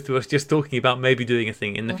thing as opposed to us just talking about maybe doing a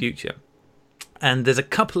thing in the future. And there's a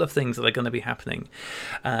couple of things that are going to be happening.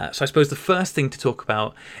 So I suppose the first thing to talk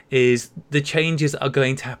about is the changes that are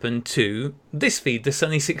going to happen to this feed, the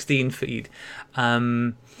Sunny 16 feed.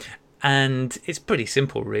 And it's pretty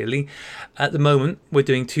simple, really. At the moment, we're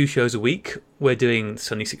doing 2 shows a week. We're doing the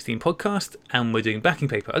Sunny 16 podcast, and we're doing Backing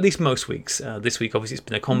Paper, at least most weeks. This week, obviously, it's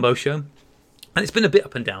been a combo show. And it's been a bit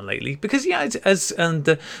up and down lately because,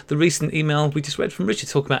 the recent email we just read from Richard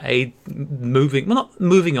talking about Aid not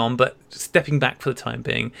moving on, but stepping back for the time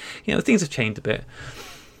being. Things have changed a bit.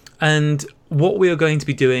 And what we are going to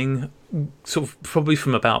be doing, sort of probably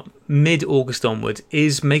from about mid-August onwards,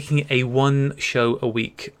 is making a 1 show a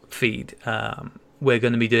week feed. We're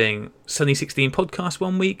going to be doing Sunny 16 podcast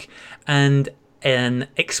 1 week and an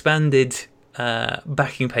expanded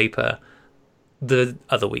Backing Paper the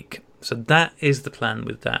other week. So that is the plan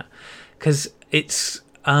with that, because it's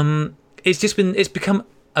become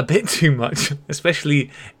a bit too much, especially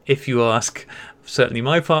if you ask certainly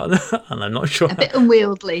my partner, and I'm not sure. A bit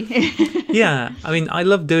unwieldy. Yeah, I mean, I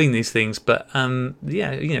love doing these things, but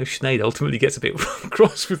Sinead ultimately gets a bit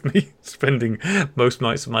cross with me spending most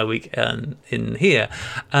nights of my week in here.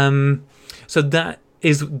 So that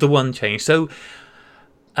is the one change. So,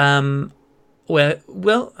 we'll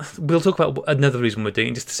talk about another reason we're doing it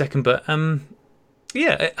in just a second, but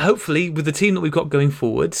hopefully with the team that we've got going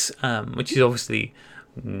forwards, which is obviously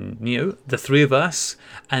the 3 of us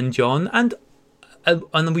and John, and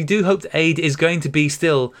we do hope that Aid is going to be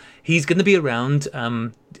he's going to be around.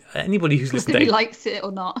 Anybody who's listening, whether he likes it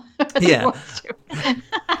or not. Yeah.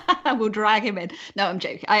 We'll drag him in. No, I'm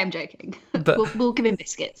joking. I am joking. But we'll give him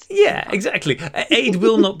biscuits. Yeah, exactly. Aid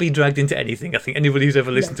will not be dragged into anything. I think anybody who's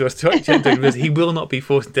ever listened to us he will not be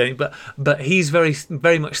forced into anything. But he's very,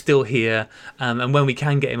 very much still here. And when we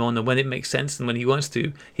can get him on, and when it makes sense, and when he wants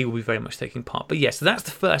to, he will be very much taking part. But yes, so that's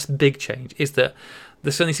the first big change. Is that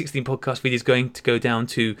the Sunny 16 podcast feed is going to go down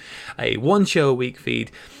to a 1 show a week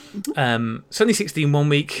feed. Sunny 16 1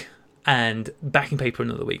 week and Backing Paper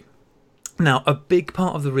another week. Now, a big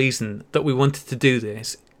part of the reason that we wanted to do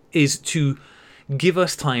this is to give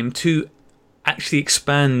us time to actually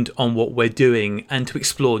expand on what we're doing and to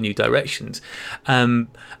explore new directions. And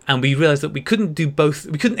we realised that we couldn't do both.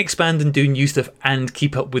 We couldn't expand and do new stuff and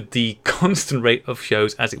keep up with the constant rate of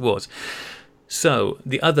shows as it was. So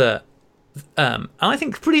the other, I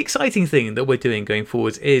think, pretty exciting thing that we're doing going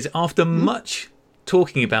forwards is, after much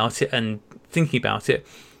talking about it and thinking about it,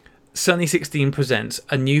 Sunny 16 Presents,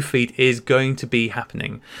 a new feed, is going to be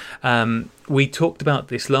happening. We talked about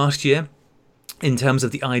this last year in terms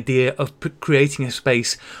of the idea of creating a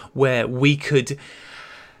space where we could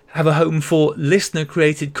have a home for listener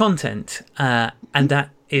created content, and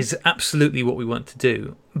that is absolutely what we want to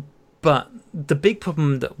do. But the big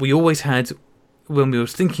problem that we always had when we were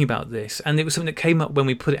thinking about this, and it was something that came up when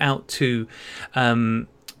we put it out to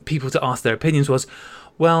people to ask their opinions, was,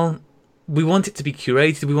 well, we want it to be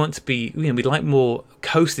curated. We want to be, we'd like more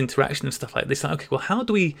host interaction and stuff like this. Like, okay, well, how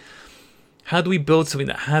do we build something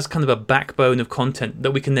that has kind of a backbone of content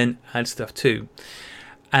that we can then add stuff to?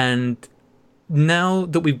 And now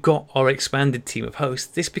that we've got our expanded team of hosts,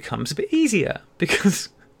 this becomes a bit easier because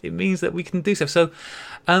it means that we can do stuff. So,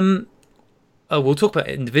 we'll talk about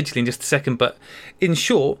it individually in just a second. But in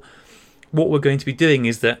short, what we're going to be doing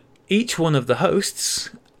is that each one of the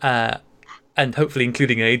hosts, and hopefully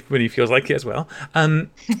including Aid when he feels like it as well,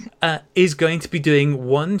 is going to be doing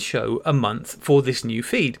 1 show a month for this new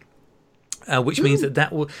feed, which means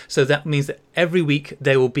that means that every week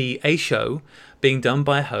there will be a show being done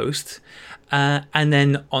by a host, and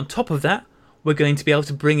then on top of that, we're going to be able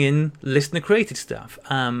to bring in listener created stuff.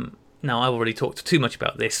 Now, I've already talked too much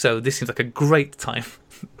about this, so this seems like a great time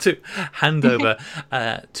to hand over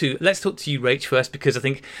let's talk to you, Rach, first, because I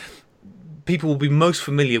think people will be most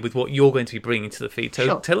familiar with what you're going to be bringing to the feed.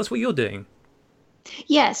 So Tell us what you're doing.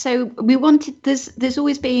 Yeah, so we wanted, there's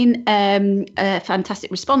always been a fantastic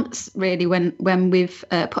response, really, when we've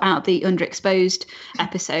put out the underexposed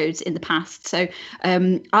episodes in the past. So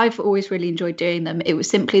I've always really enjoyed doing them. It was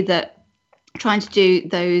simply that trying to do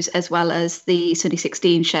those as well as the Sunny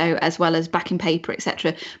 16 show, as well as Backing Paper,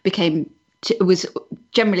 etc., was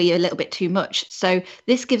generally a little bit too much. So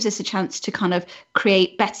this gives us a chance to kind of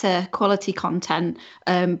create better quality content,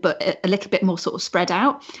 but a little bit more sort of spread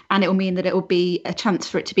out. And it will mean that it will be a chance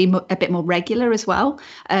for it to be a bit more regular as well.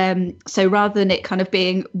 So rather than it kind of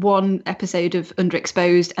being 1 episode of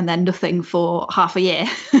Underexposed and then nothing for half a year,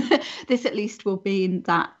 this at least will mean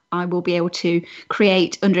that I will be able to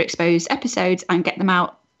create Underexposed episodes and get them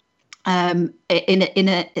out in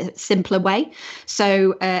a simpler way.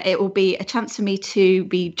 So it will be a chance for me to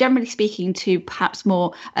be, generally speaking, to perhaps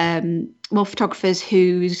more more photographers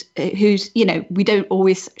who's we don't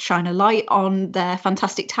always shine a light on their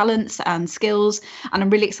fantastic talents and skills, and I'm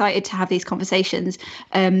really excited to have these conversations.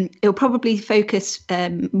 It'll probably focus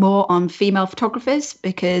more on female photographers,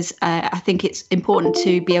 because I think it's important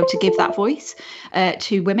to be able to give that voice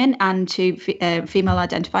to women and to female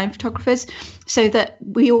identifying photographers, so that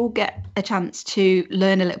we all get a chance to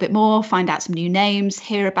learn a little bit more, find out some new names,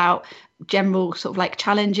 hear about general sort of like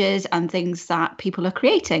challenges and things that people are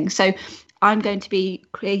creating. So I'm going to be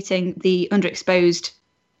creating the underexposed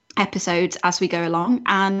episodes as we go along,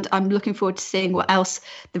 and I'm looking forward to seeing what else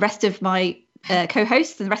the rest of my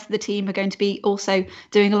co-hosts and the rest of the team are going to be also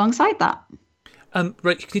doing alongside that.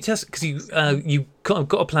 Rach, can you tell us, because you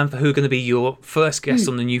got a plan for who are going to be your first guests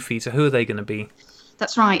on the new feed, so who are they going to be?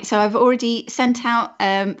 That's right. So I've already sent out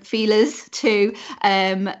feelers to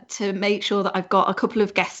make sure that I've got a couple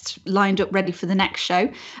of guests lined up ready for the next show.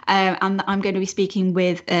 And I'm going to be speaking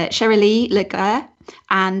with Sherilee Legare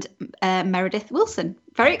and Meredith Wilson.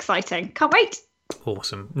 Very exciting. Can't wait.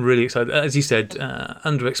 Awesome. Really excited. As you said,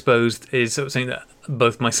 Underexposed is something that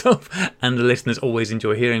both myself and the listeners always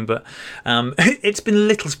enjoy hearing, but it's been a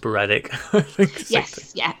little sporadic, I think.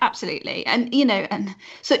 Yes, yeah, absolutely. And, and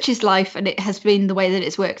such is life, and it has been the way that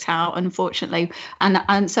it's worked out, unfortunately.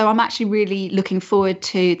 And so I'm actually really looking forward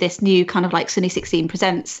to this new kind of like Sunny 16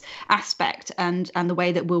 Presents aspect and the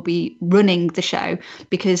way that we'll be running the show,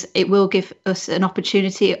 because it will give us an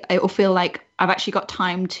opportunity. It will feel like I've actually got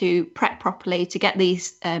time to prep properly, to get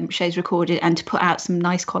these shows recorded and to put out some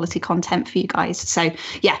nice quality content for you guys. So,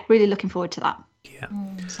 yeah, really looking forward to that. Yeah.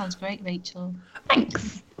 Sounds great, Rachel.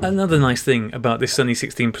 Thanks. Another nice thing about this Sunny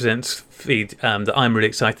 16 Presents feed that I'm really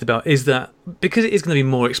excited about is that because it is going to be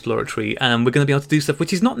more exploratory, and we're going to be able to do stuff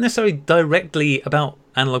which is not necessarily directly about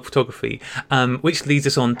analogue photography, which leads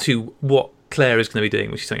us on to what Claire is going to be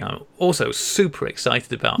doing, which is something I'm also super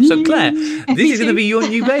excited about. So, Claire, this is going to be your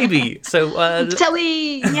new baby. So, tell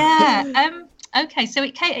me. Yeah. Okay. So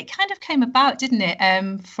it kind of came about, didn't it?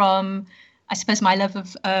 From, I suppose, my love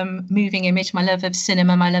of moving image, my love of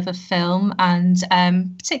cinema, my love of film, and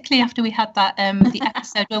particularly after we had that the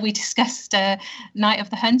episode where we discussed Night of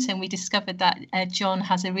the Hunter, and we discovered that John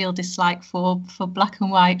has a real dislike for black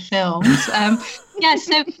and white films. Yeah,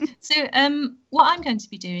 so what I'm going to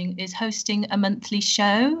be doing is hosting a monthly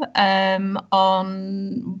show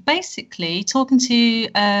on basically talking to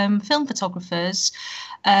film photographers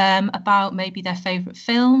about maybe their favourite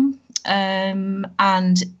film,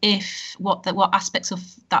 and what aspects of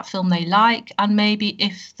that film they like, and maybe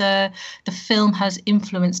if the film has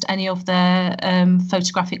influenced any of their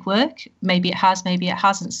photographic work. Maybe it has, maybe it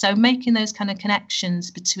hasn't. So making those kind of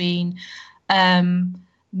connections between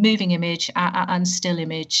moving image and still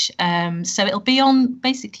image. So it'll be on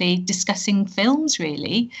basically discussing films,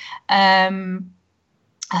 really.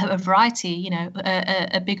 A variety,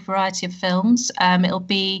 a big variety of films. It'll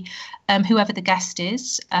be whoever the guest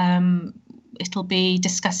is. It'll be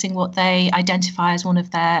discussing what they identify as one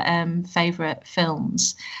of their favourite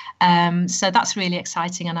films. So that's really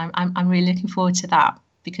exciting, and I'm really looking forward to that,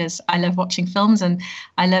 because I love watching films and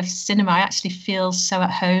I love cinema. I actually feel so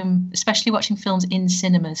at home, especially watching films in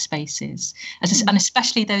cinema spaces, and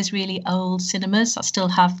especially those really old cinemas that still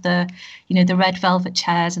have the red velvet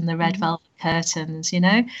chairs and the red velvet curtains.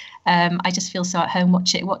 I just feel so at home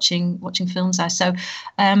watching films there. So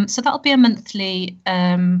that'll be a monthly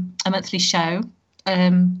show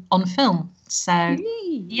on film. So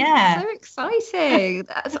yeah, so exciting.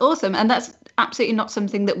 That's awesome, and that's absolutely not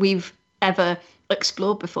something that we've ever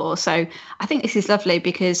explored before. So I think this is lovely,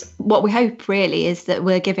 because what we hope really is that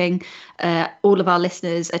we're giving all of our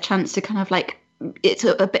listeners a chance to kind of like, it's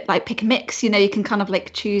a bit like pick a mix, you can kind of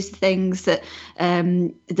like choose things that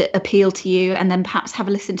appeal to you, and then perhaps have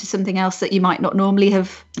a listen to something else that you might not normally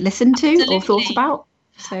have listened to. Absolutely. Or thought about.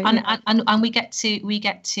 So, and we get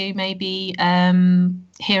to maybe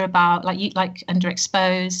hear about like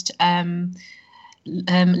Underexposed,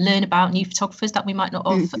 learn about new photographers that we might not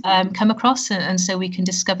have come across, and so we can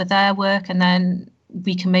discover their work, and then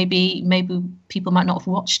we can maybe people might not have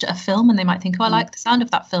watched a film and they might think, I like the sound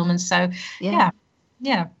of that film, and so yeah.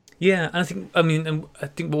 And I think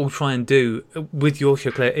what we'll try and do with your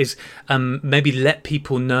show, Claire, is maybe let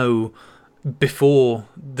people know before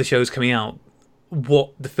the show's coming out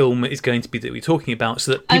what the film is going to be that we're talking about,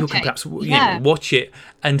 so that people can perhaps watch it,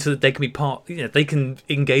 and so that they can be part, they can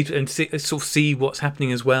engage and sort of see what's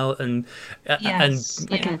happening as well, and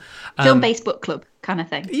film-based book club kind of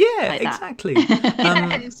thing. Yeah, like exactly.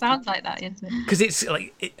 It sounds like that, isn't it? Because it's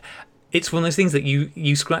like it's one of those things that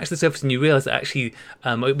you scratch the surface and you realise that actually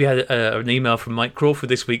we had an email from Mike Crawford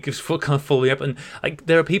this week just for kind of following up, and like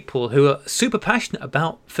there are people who are super passionate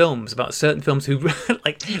about films, about certain films, who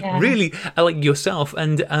really are like yourself,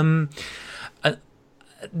 and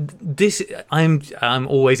this I'm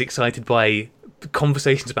always excited by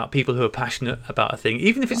conversations about people who are passionate about a thing,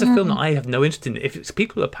 even if it's a film that I have no interest in. If it's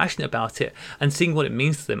people who are passionate about it and seeing what it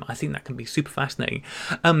means to them, I think that can be super fascinating.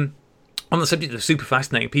 On the subject of super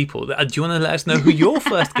fascinating people, do you want to let us know who your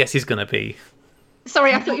first guest is going to be?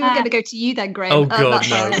 Sorry, I thought you were going to go to you then, Graham. Oh, God, that's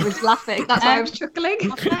no. why I was laughing. That's why I was chuckling.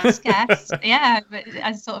 Our first guest, but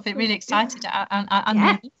I'm sort of really excited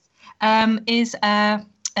is a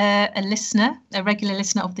listener, a regular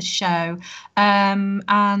listener of the show.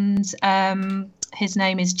 His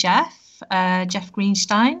name is Jeff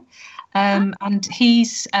Greenstein. And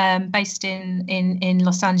he's based in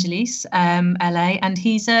Los Angeles, LA, and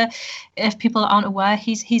he's if people aren't aware,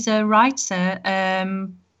 he's a writer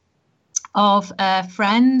of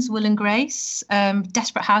Friends, Will and Grace,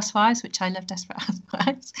 Desperate Housewives, which I love, Desperate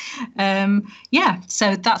Housewives.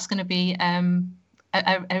 So that's going to be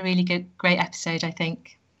a really great episode, I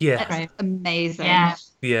think. Yeah, that's amazing.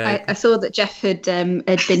 Yeah, I saw that Jeff had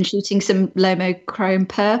been shooting some Lomochrome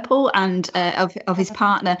purple and of his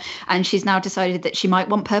partner, and she's now decided that she might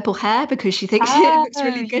want purple hair because she thinks it looks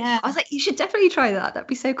really good. Yeah. I was like, you should definitely try that. That'd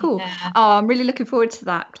be so cool. Yeah. Oh, I'm really looking forward to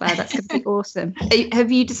that, Claire. That's going to be awesome.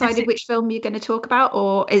 Have you decided which film you're going to talk about,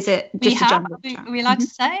 or is it just a general chat? Are we allowed to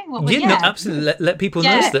say? No, absolutely. Let people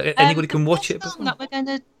know so that anybody can watch it. The film that we're going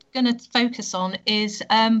to focus on is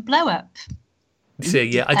Blow Up. So,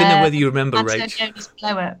 I don't know whether you remember, Rach.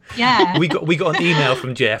 Blow Up. Yeah. we got an email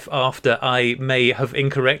from Jeff after I may have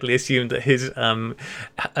incorrectly assumed that his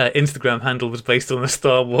Instagram handle was based on a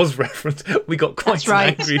Star Wars reference. We got quite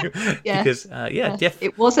angry because Jeff.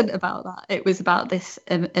 It wasn't about that. It was about this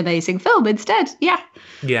amazing film instead. Yeah,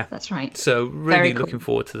 that's right. So really looking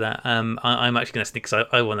forward to that. I'm actually going to sneak because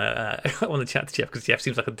I want to chat to Jeff because Jeff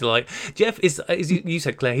seems like a delight. Jeff is, as you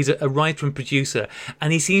said, Claire, he's a writer and producer,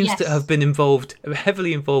 and he seems to have been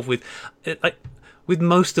heavily involved with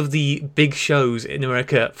most of the big shows in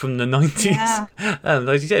America from the 90s. Yeah.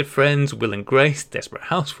 As you said, Friends, Will and Grace, Desperate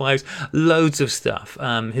Housewives, loads of stuff.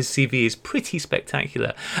 His CV is pretty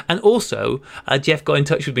spectacular. And also, Jeff got in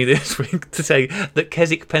touch with me this week to say that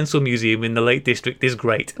Keswick Pencil Museum in the Lake District is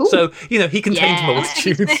great. Ooh. So, he contains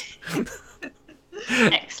multitudes.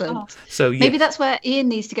 Excellent. So maybe that's where Ian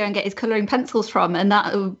needs to go and get his colouring pencils from, and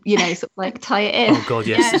that will, sort of like tie it in. Oh God,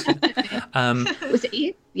 yes. Was it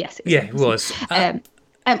Ian? Yes. It was.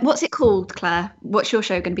 What's it called, Claire? What's your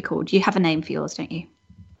show going to be called? You have a name for yours, don't you?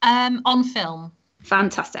 On Film.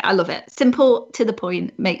 Fantastic. I love it. Simple, to the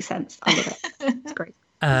point, makes sense. I love it. It's great.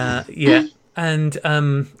 And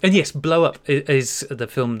yes, Blow Up is the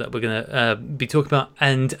film that we're going to be talking about,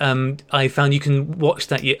 and I found you can watch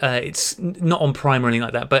that. It's not on Prime or anything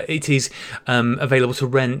like that, but it is available to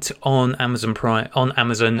rent on Amazon Prime,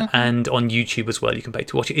 and on YouTube as well. You can pay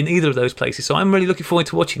to watch it in either of those places. So I'm really looking forward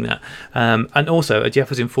to watching that. And also, Jeff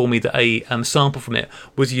has informed me that a sample from it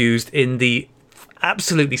was used in the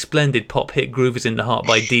absolutely splendid pop hit Groove Is in the Heart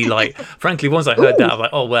by D-Light. Frankly, once I heard that, I was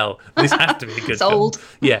like, oh, well, this has to be a good film. Sold.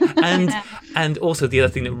 Yeah, and also the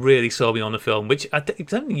other thing that really sold me on the film, which I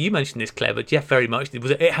don't think you mentioned this, Claire, but Jeff very much did,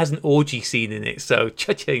 was it has an orgy scene in it. So,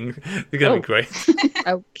 cha-ching, they're going to be great.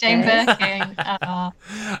 Jane Birkin. That's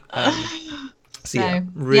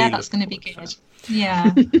going to be good.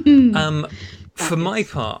 Yeah. For my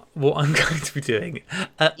part, what I'm going to be doing...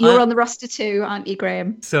 You're on the roster too, aren't you,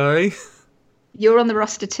 Graham? Sorry? You're on the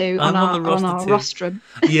roster too, on our rostrum.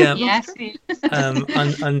 Yeah. Yes.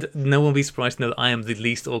 And no one will be surprised to know that I am the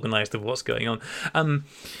least organised of what's going on.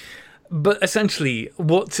 But essentially,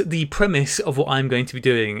 what the premise of what I'm going to be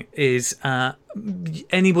doing is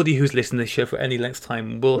anybody who's listened to this show for any length of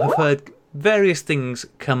time will have heard various things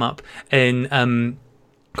come up in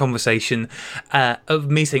conversation of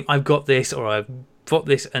me saying, I've got this, or I've got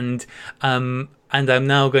this, and I'm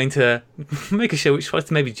now going to make a show which tries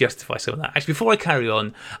to maybe justify some of that. Actually, before I carry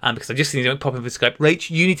on, because I just need to pop up with Skype, Rach,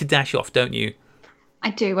 you need to dash off, don't you? I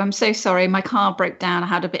do. I'm so sorry. My car broke down. I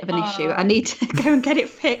had a bit of an issue. I need to go and get it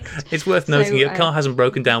fixed. It's worth noting your car hasn't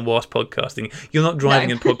broken down whilst podcasting. You're not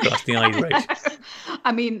driving and podcasting, are you, Rach?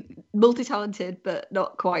 I mean, multi-talented, but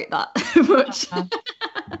not quite that much.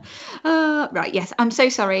 Right, yes, I'm so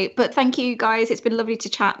sorry, but thank you guys. It's been lovely to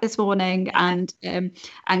chat this morning and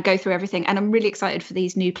go through everything. And I'm really excited for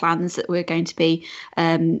these new plans that we're going to be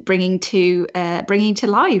bringing to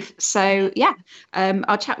life. So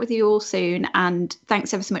I'll chat with you all soon. And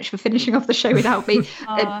thanks ever so much for finishing off the show without me.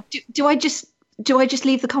 Do I just do I just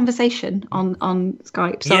leave the conversation on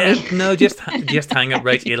Skype? Sorry. Yeah, no, just hang up,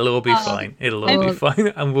 Rach. It'll all be fine. It'll all be fine,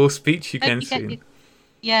 and we'll speak to you again soon.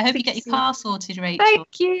 Hope you get your car sorted, Rachel.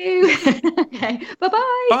 Thank you. Okay,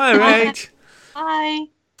 bye-bye. Bye, Rach. Bye.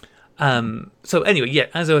 So anyway, yeah,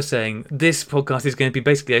 as I was saying, this podcast is going to be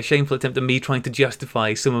basically a shameful attempt at me trying to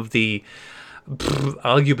justify some of the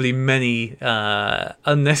arguably many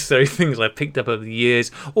unnecessary things I've picked up over the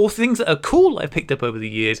years, or things that are cool I've picked up over the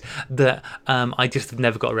years that I just have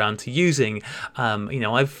never got around to using.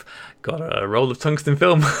 I've got a roll of tungsten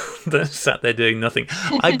film that sat there doing nothing.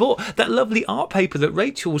 I bought that lovely art paper that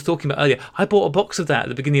Rachel was talking about earlier. I bought a box of that at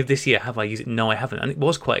the beginning of this year. Have I used it? No, I haven't, and it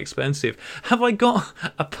was quite expensive. Have I got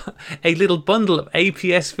a little bundle of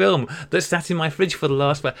APS film that sat in my fridge for the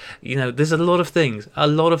last... there's a lot of things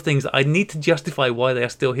that I need to justify why they are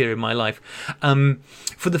still here in my life.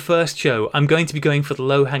 For the first show, I'm going to be going for the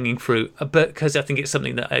low-hanging fruit, but because I think it's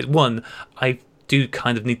something that, I do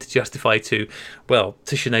kind of need to justify to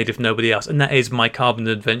Sinead, if nobody else, and that is my Carbon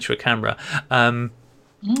Adventurer camera.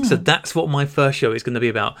 So that's what my first show is going to be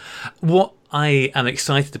about. What I am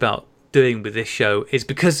excited about doing with this show is,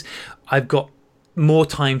 because I've got more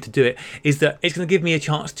time to do it, is that it's going to give me a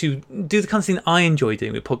chance to do the kind of thing that I enjoy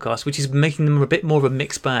doing with podcasts, which is making them a bit more of a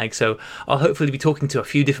mixed bag. So I'll hopefully be talking to a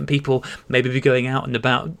few different people, maybe be going out and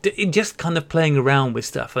about, just kind of playing around with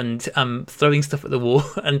stuff and throwing stuff at the wall,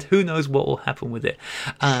 and who knows what will happen with it.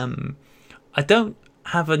 I don't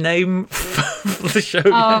have a name for the show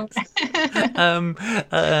yet.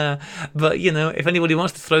 But if anybody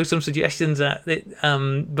wants to throw some suggestions at it,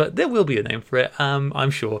 but there will be a name for it,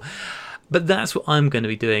 I'm sure. But that's what I'm going to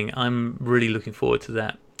be doing. I'm really looking forward to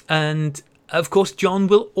that. And of course, John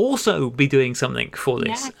will also be doing something for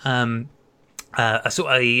this. Yes.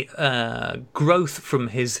 A growth from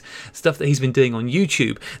his stuff that he's been doing on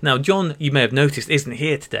YouTube. Now, John, you may have noticed, isn't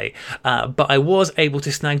here today, but I was able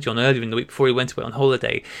to snag John earlier in the week before he went away on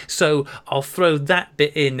holiday. So I'll throw that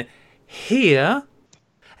bit in here.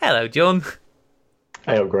 Hello, John.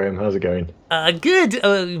 Hey, Graham, how's it going? Good.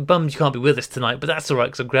 Bummed you can't be with us tonight, but that's all right,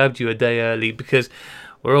 because I grabbed you a day early, because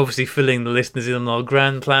we're obviously filling the listeners in on our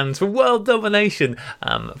grand plans for world domination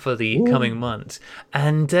for the coming months.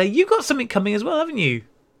 And you've got something coming as well, haven't you?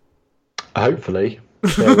 Hopefully.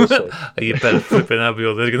 Yeah, we'll see. You better flipping Abby,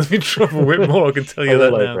 or there's going to be trouble with more, I can tell you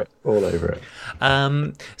that now. All over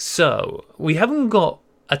it. So, we haven't got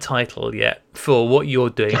a title yet for what you're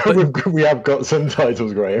doing. But we have got some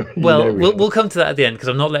titles, Graham. We'll come to that at the end, because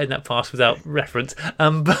I'm not letting that pass without reference.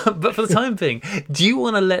 But for the time being, do you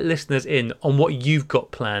want to let listeners in on what you've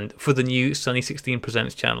got planned for the new Sunny 16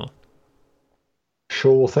 Presents channel?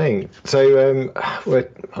 Sure thing. So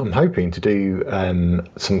I'm hoping to do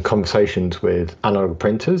some conversations with analog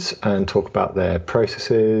printers and talk about their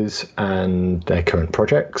processes and their current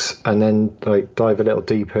projects, and then dive a little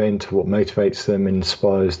deeper into what motivates them,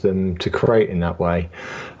 inspires them to create in that way.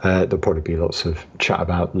 There'll probably be lots of chat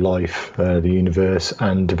about life, the universe,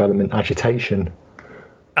 and development agitation.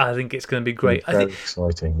 I think it's going to be great. Very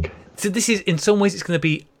exciting. So this is, in some ways, it's going to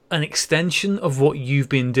be an extension of what you've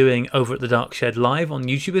been doing over at the Dark Shed Live on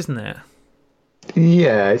YouTube, isn't it?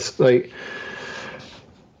 Yeah, it's like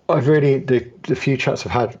I've really the few chats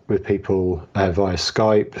I've had with people via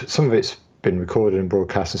Skype. Some of it's been recorded and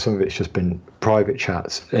broadcast, and some of it's just been private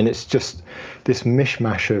chats. And it's just this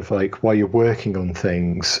mishmash of while you're working on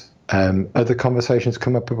things, other conversations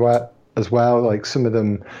come up about as well. Like some of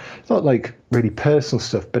them, it's not really personal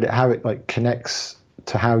stuff, but how it connects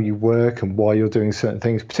to how you work and why you're doing certain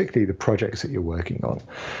things, particularly the projects that you're working on.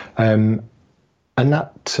 And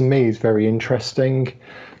that to me is very interesting,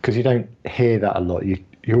 because you don't hear that a lot. You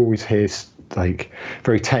always hear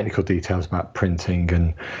very technical details about printing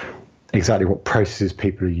and exactly what processes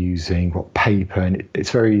people are using, what paper, and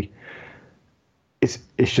it's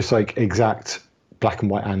just exact black and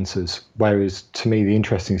white answers. Whereas to me, the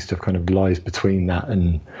interesting stuff kind of lies between that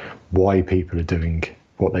and why people are doing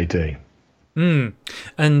what they do.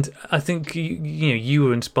 And I think you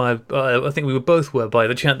were inspired. I think we both were by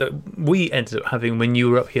the chat that we ended up having when you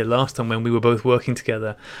were up here last time, when we were both working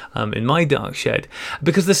together in my Dark Shed,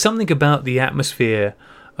 because there's something about the atmosphere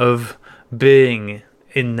of being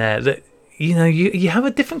in there that you have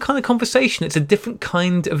a different kind of conversation. It's a different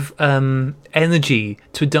kind of energy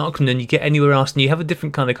to a dark room than you get anywhere else, and you have a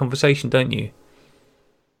different kind of conversation, don't you?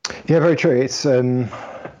 Yeah, very true. It's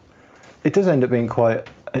it does end up being quite.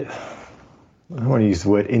 I don't want to use the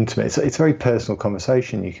word intimate. It's a very personal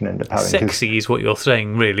conversation you can end up having. Sexy is what you're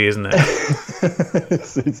saying, really, isn't it?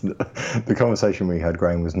 The conversation we had,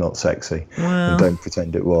 Graham, was not sexy. Well. And don't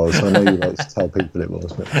pretend it was. I know you like to tell people it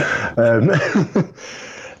was. But,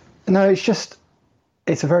 no, it's just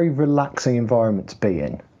it's a very relaxing environment to be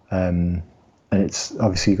in, and it's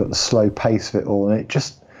obviously you've got the slow pace of it all, and it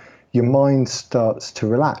just your mind starts to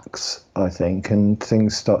relax, I think, and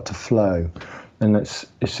things start to flow, and it's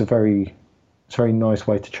a very nice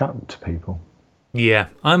way to chat to people. Yeah,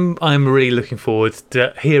 I'm really looking forward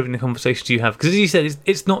to hearing the conversations you have, because as you said,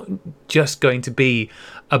 it's not just going to be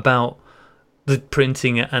about the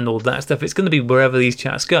printing and all that stuff. It's going to be wherever these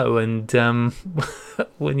chats go, and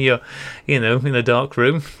when you're, in a dark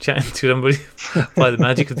room chatting to somebody by the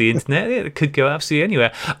magic of the internet, it could go absolutely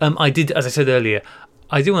anywhere. As I said earlier,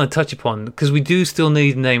 I do want to touch upon, because we do still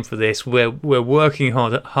need a name for this. We're working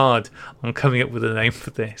hard on coming up with a name for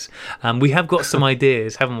this. We have got some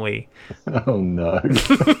ideas, haven't we? Oh no!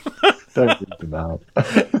 Don't read them out.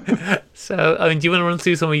 So, do you want to run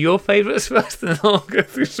through some of your favourites first, and I'll go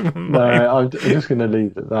through some of mine? No, I'm just going to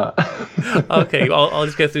leave it at that. Okay, I'll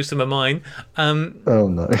just go through some of mine. Oh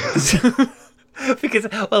no! Because,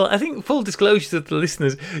 well, I think full disclosure to the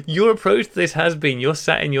listeners, your approach to this has been you're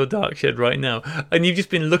sat in your dark shed right now, and you've just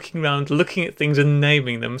been looking around, looking at things and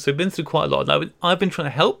naming them. So, I've been through quite a lot. I've been trying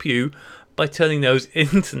to help you by turning those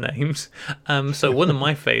into names. So, one of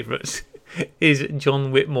my favourites is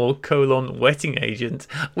John Whitmore : wetting agent,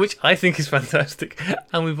 which I think is fantastic,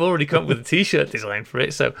 and we've already come up with a t-shirt design for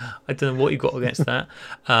it, so I don't know what you've got against that.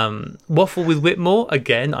 Waffle with Whitmore,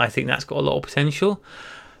 again, I think that's got a lot of potential.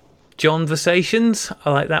 Johnversations,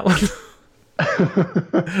 I like that one.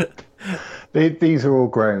 These are all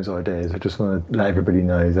Graham's ideas. I just want to let everybody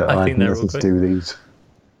know that I had nothing to do with these.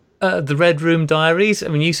 The Red Room Diaries,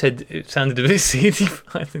 you said it sounded a bit seedy,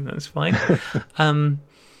 but I think that's fine. Come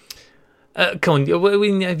on,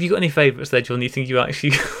 have you got any favourites there, John, you think you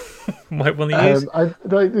actually might want to use?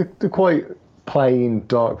 The quite plain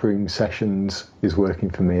darkroom sessions is working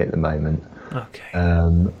for me at the moment. Okay.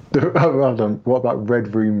 What about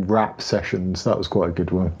Red Room rap sessions? That was quite a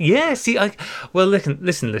good one. Yeah, see, listen,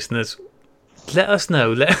 listeners, let us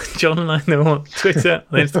know. Let John and I know on Twitter,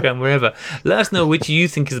 on Instagram, wherever. Let us know which you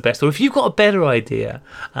think is the best, or if you've got a better idea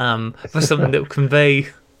for something that will convey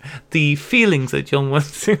the feelings that John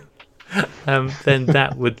wants to. Then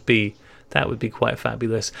that would be quite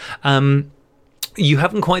fabulous. You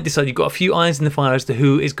haven't quite decided. You've got a few irons in the fire as to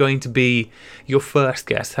who is going to be your first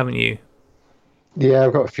guest, haven't you? Yeah,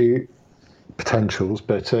 I've got a few potentials,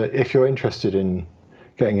 but if you're interested in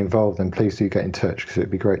getting involved, then please do get in touch, because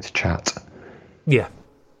it'd be great to chat. Yeah,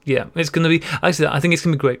 it's going to be. I think it's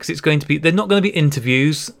going to be great, because it's going to be. They're not going to be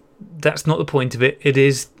interviews. That's not the point of it. It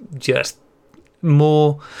is just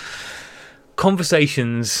more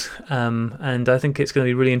conversations, and I think it's going to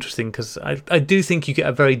be really interesting, because I do think you get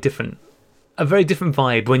a very different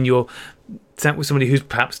vibe when you're sat with somebody who's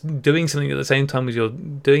perhaps doing something at the same time as you're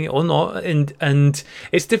doing it or not, and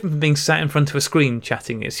it's different from being sat in front of a screen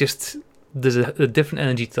chatting. It's just there's a different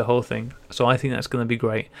energy to the whole thing, so I think that's going to be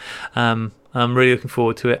great. I'm really looking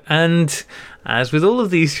forward to it, and as with all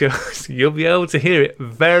of these shows, you'll be able to hear it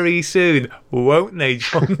very soon, won't they,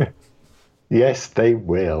 John? Yes, they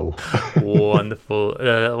will. Wonderful.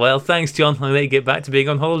 Well, thanks, John. I'll let you get back to being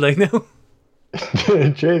on holiday now.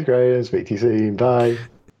 Cheers, Graham. Speak to you soon. Bye.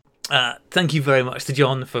 Thank you very much to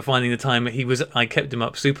John for finding the time. I kept him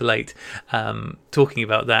up super late, talking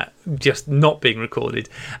about that just not being recorded.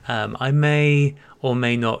 I may or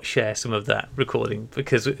may not share some of that recording,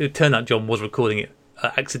 because it turned out John was recording it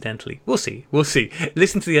accidentally. We'll see.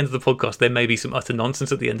 Listen to the end of the podcast. There may be some utter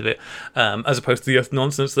nonsense at the end of it, as opposed to the utter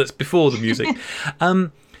nonsense that's before the music.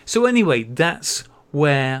 So anyway, that's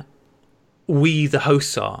where we, the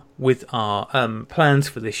hosts, are with our plans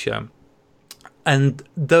for this show. And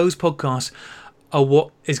those podcasts are what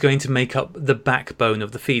is going to make up the backbone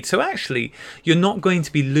of the feed. So actually, you're not going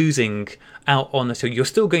to be losing out on the show. You're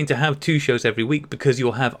still going to have 2 shows every week, because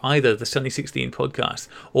you'll have either the Sunny 16 podcast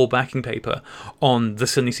or Backing Paper on the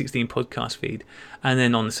Sunny 16 podcast feed. And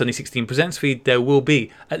then on the Sunny 16 Presents feed, there will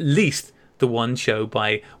be at least the one show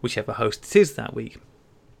by whichever host it is that week.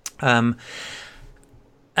 And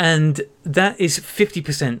that is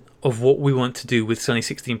 50% of what we want to do with Sunny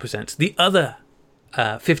 16 Presents. The other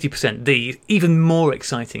 50%, the even more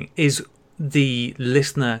exciting, is the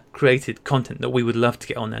listener created content that we would love to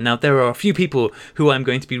get on there. Now, there are a few people who I'm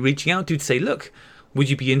going to be reaching out to say, look, would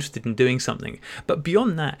you be interested in doing something? But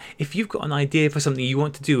beyond that, if you've got an idea for something you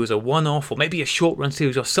want to do as a one-off, or maybe a short run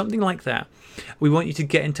series or something like that, we want you to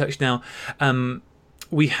get in touch now.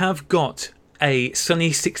 We have got a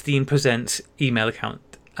Sunny 16 Presents email account.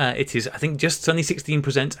 It is, I think, just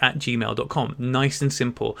sunny16presents@gmail.com. Nice and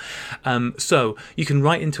simple. So you can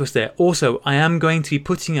write into us there. Also, I am going to be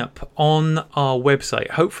putting up on our website,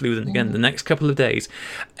 hopefully within, again, the next couple of days,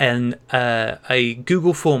 a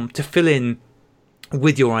Google form to fill in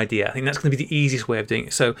with your idea. I think that's going to be the easiest way of doing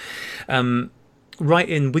it. So write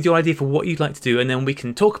in with your idea for what you'd like to do, and then we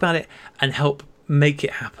can talk about it and help make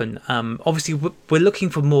it happen. Obviously, we're looking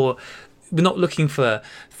for more. We're not looking for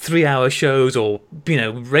 3-hour shows or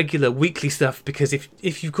regular weekly stuff, because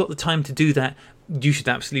if you've got the time to do that, you should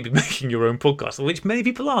absolutely be making your own podcast, which many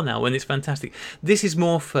people are now, and it's fantastic. This is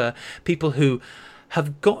more for people who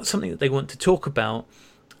have got something that they want to talk about,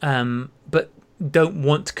 but don't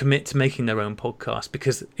want to commit to making their own podcast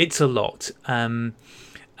because it's a lot. And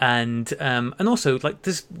also, like,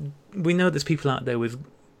 we know there's people out there with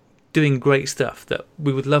doing great stuff that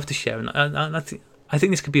we would love to share, and I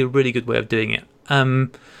think this could be a really good way of doing it.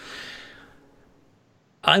 I'm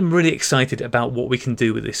really excited about what we can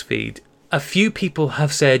do with this feed. A few people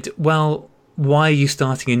have said, well, why are you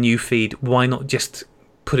starting a new feed? Why not just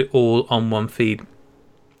put it all on one feed?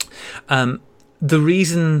 The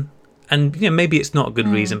reason, and maybe it's not a good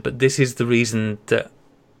reason, but this is the reason that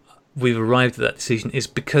we've arrived at that decision, is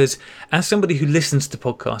because as somebody who listens to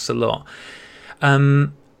podcasts a lot,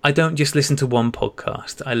 I don't just listen to one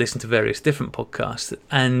podcast. I listen to various different podcasts.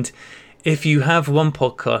 And if you have one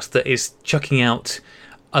podcast that is chucking out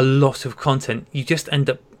a lot of content, you just end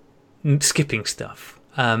up skipping stuff.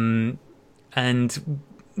 And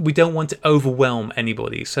we don't want to overwhelm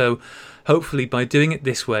anybody. So hopefully by doing it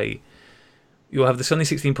this way, you'll have the Sunny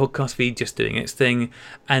 16 podcast feed just doing its thing.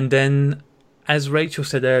 And then, as Rachel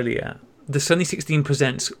said earlier, the Sunny 16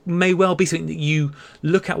 Presents may well be something that you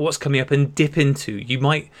look at what's coming up and dip into. You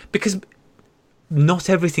might, because not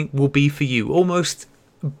everything will be for you. Almost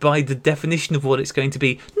by the definition of what it's going to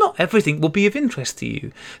be, not everything will be of interest to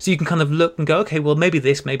you. So you can kind of look and go, okay, well, maybe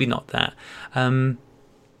this, maybe not that.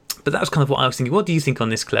 But that was kind of what I was thinking. What do you think on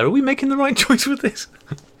this, Claire? Are we making the right choice with this?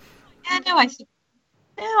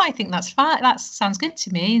 Yeah, I think that's fine. That sounds good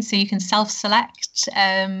to me. So you can self-select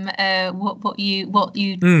what you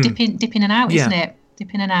dip in and out, isn't it?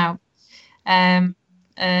 Dip in and out. And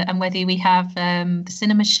whether we have the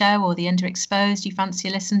cinema show or the Underexposed you fancy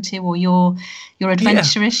to listen to, or your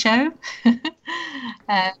adventurous show.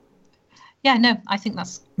 I think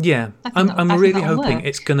that's... Yeah, I'm really hoping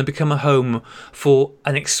it's going to become a home for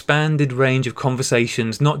an expanded range of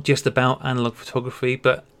conversations, not just about analogue photography,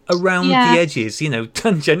 but around the edges,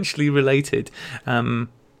 tangentially related.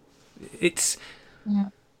 It's... Yeah.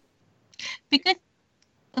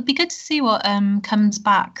 It'll be good to see what comes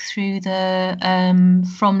back through the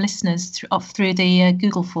from listeners through the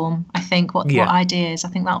Google form. I think what ideas. I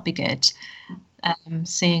think that'll be good.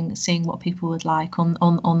 Seeing what people would like on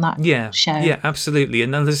that show. Yeah, absolutely.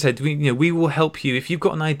 And as I said, we will help you if you've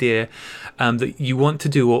got an idea that you want to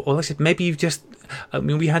do, or like I said, maybe you've just.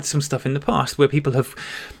 We had some stuff in the past where people have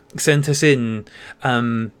sent us in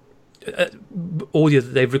audio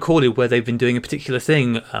that they've recorded where they've been doing a particular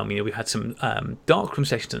thing. We've had some darkroom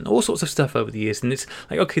sessions and all sorts of stuff over the years, and it's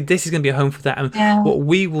like, okay, this is going to be a home for that. And what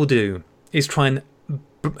we will do is try and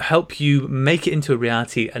help you make it into a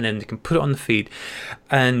reality, and then you can put it on the feed,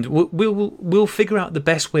 and we'll figure out the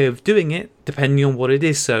best way of doing it depending on what it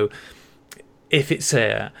is. So if it's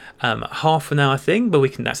a half an hour thing, but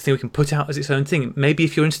that's the thing we can put out as its own thing. Maybe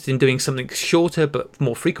if you're interested in doing something shorter but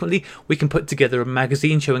more frequently, we can put together a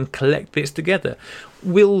magazine show and collect bits together.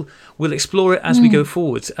 We'll explore it as we go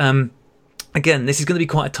forwards. Again, this is going to be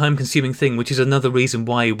quite a time-consuming thing, which is another reason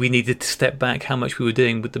why we needed to step back how much we were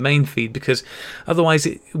doing with the main feed, because otherwise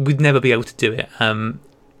we'd never be able to do it.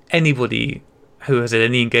 Anybody who has had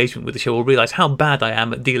any engagement with the show will realise how bad I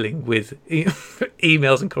am at dealing with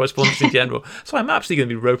emails and correspondence in general. So I'm absolutely going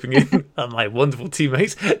to be roping in my wonderful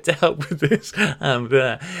teammates to help with this,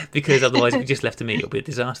 because otherwise, if we just left to me, it'll be a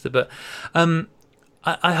disaster. But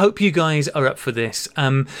I hope you guys are up for this.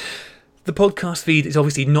 The podcast feed is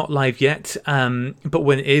obviously not live yet, but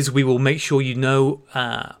when it is, we will make sure you know,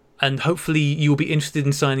 and hopefully you'll be interested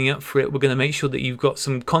in signing up for it. We're going to make sure that you've got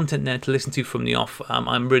some content there to listen to from the off.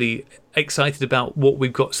 I'm really excited about what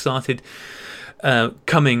we've got started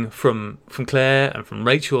coming from Claire and from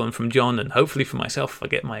Rachel and from John, and hopefully from myself if I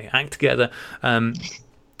get my act together. I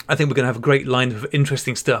think we're going to have a great line of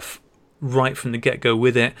interesting stuff right from the get-go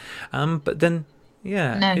with it. But then...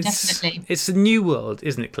 definitely. It's a new world,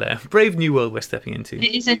 isn't it, Claire? Brave new world we're stepping into.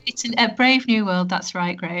 It's a brave new world. That's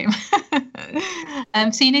right, Graham.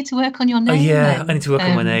 So you need to work on your name. I need to work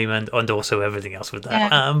on my name and also everything else with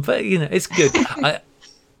that. But it's good.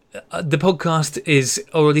 the podcast is,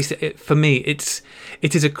 or at least for me, it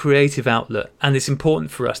is a creative outlet, and it's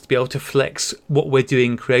important for us to be able to flex what we're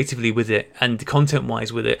doing creatively with it and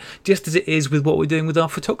content-wise with it, just as it is with what we're doing with our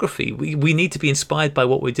photography. We need to be inspired by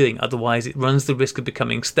what we're doing, otherwise it runs the risk of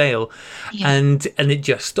becoming stale, and it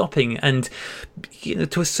just stopping. And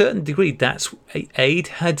to a certain degree, that's Aid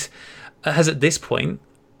has at this point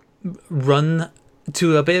run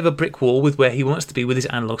to a bit of a brick wall with where he wants to be with his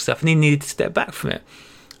analog stuff, and he needed to step back from it.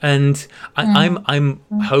 And I'm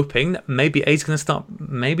hoping that maybe Aid's going to start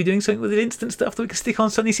maybe doing something with the instant stuff that we can stick on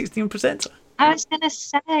Sunny 16 Presents. I was going to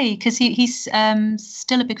say, because he's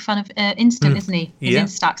still a big fan of instant, isn't he? His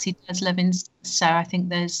Instax, he does love instant. So I think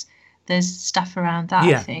there's stuff around that,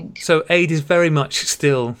 I think. So Aid is very much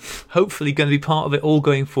still hopefully going to be part of it all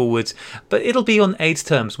going forwards, but it'll be on Aid's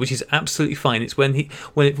terms, which is absolutely fine. It's when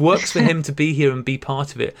it works for him to be here and be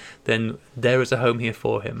part of it, then there is a home here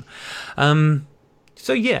for him.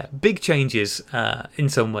 So yeah, big changes in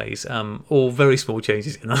some ways, or very small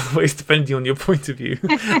changes in other ways, depending on your point of view.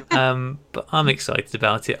 But I'm excited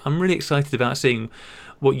about it. I'm really excited about seeing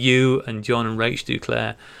what you and John and Rach do,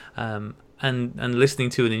 Claire, and listening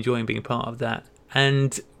to and enjoying being part of that.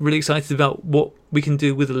 And really excited about what we can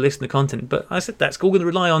do with the listener content. But I said that's all going to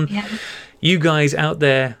rely on you guys out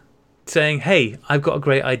there saying, hey, I've got a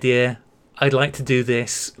great idea. I'd like to do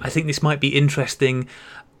this. I think this might be interesting.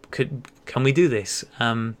 Can we do this?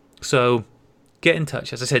 So get in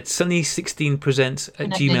touch. As I said,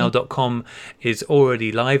 sunny16presents@gmail.com is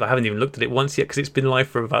already live. I haven't even looked at it once yet because it's been live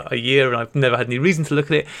for about a year and I've never had any reason to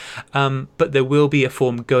look at it. But there will be a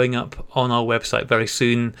form going up on our website very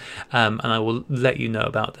soon, and I will let you know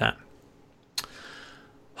about that.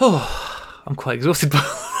 Oh, I'm quite exhausted by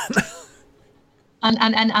that. And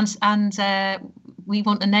we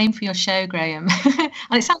want a name for your show, Graham. And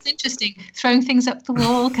it sounds interesting, throwing things up the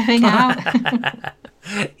wall, going out.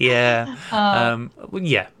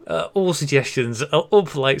 All suggestions, all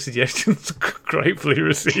polite suggestions, gratefully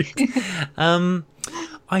received. I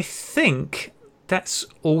think that's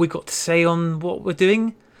all we've got to say on what we're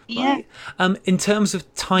doing. Right? In terms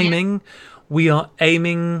of timing, we are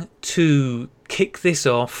aiming to kick this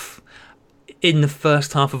off in the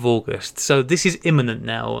first half of August. So this is imminent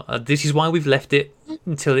now. This is why we've left it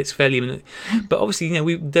until it's fairly imminent. But obviously,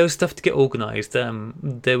 there was stuff to get organised.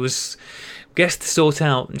 There was guests to sort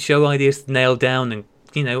out and show ideas to nail down and,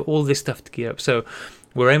 all this stuff to gear up. So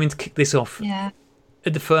we're aiming to kick this off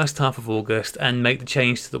at the first half of August and make the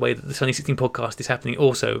change to the way that the Sunny 16 podcast is happening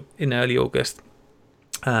also in early August.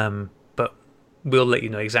 But we'll let you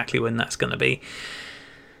know exactly when that's going to be.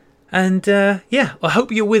 And I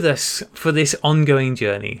hope you're with us for this ongoing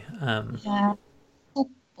journey.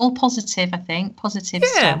 All positive, I think. Positive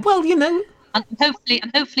stuff. Yeah, well, and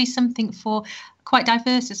hopefully something for quite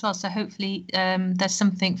diverse as well. So hopefully there's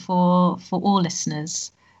something for all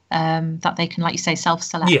listeners that they can, like you say,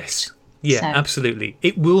 self-select. Yes. Yeah, absolutely.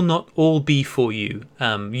 It will not all be for you.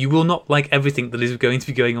 You will not like everything that is going to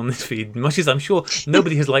be going on this feed, much as I'm sure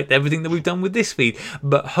nobody has liked everything that we've done with this feed.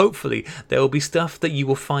 But hopefully there will be stuff that you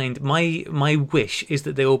will find. My wish is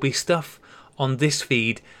that there will be stuff on this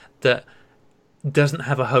feed that doesn't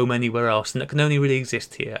have a home anywhere else and that can only really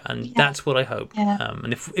exist here. And that's what I hope.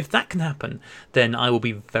 And if that can happen, then I will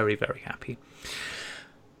be very, very happy.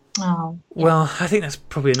 Oh, well, I think that's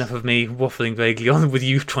probably enough of me waffling vaguely on with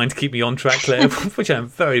you trying to keep me on track, Claire, which I'm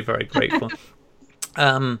very, very grateful.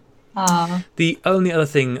 The only other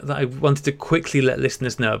thing that I wanted to quickly let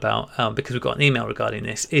listeners know about, because we've got an email regarding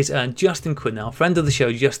this, is Justin Quinnell, friend of the show,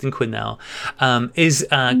 Justin Quinnell, is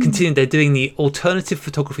continuing. They're doing the Alternative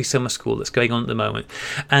Photography Summer School that's going on at the moment.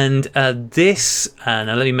 And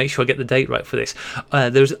now let me make sure I get the date right for this.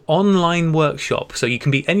 There's an online workshop, so you can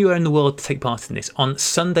be anywhere in the world to take part in this, on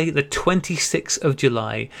Sunday, the 26th of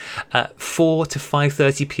July, at 4 to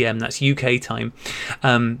 5:30 p.m. That's UK time.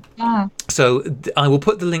 So I will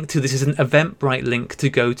put the link to this as an Eventbrite link to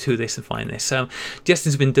go to this and find this. So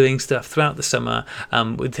Justin's been doing stuff throughout the summer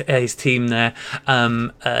with his team there.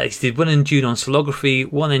 He did one in June on solography,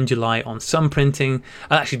 one in July on sun printing.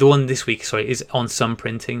 Actually, the one this week, is on sun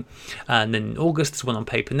printing. And then in August, there's one on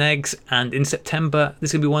paper and eggs. And in September,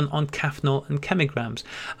 there's going to be one on Cafnor and chemigrams.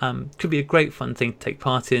 Could be a great fun thing to take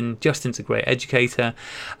part in. Justin's a great educator.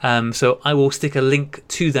 So I will stick a link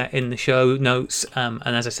to that in the show notes. And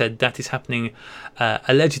as I said, that is happening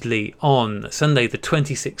allegedly on Sunday the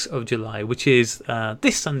 26th of July, which is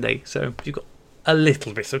this Sunday, so you've got a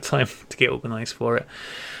little bit of time to get organised for it.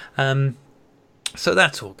 So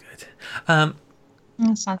that's all good.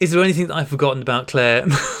 Is there anything that I've forgotten about, Claire?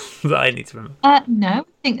 that I need to remember? No,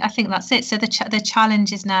 I think that's it. So the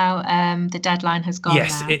challenge is now, the deadline has gone.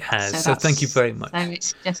 Yes, now. it has. So thank you very much. So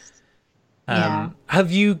it's just.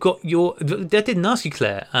 Have you got your? I didn't ask you,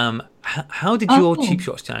 Claire. How did your Cheap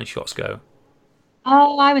Shots Challenge shots go?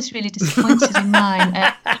 Oh, I was really disappointed in mine.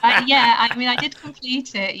 I did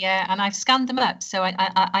complete it, and I've scanned them up, so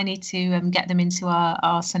I need to get them into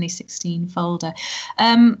our Sunny 16 folder.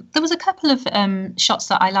 There was a couple of shots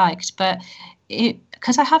that I liked, but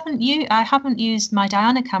because I haven't used my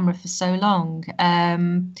Diana camera for so long,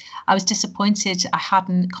 I was disappointed I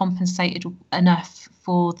hadn't compensated enough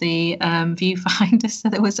for the viewfinder. So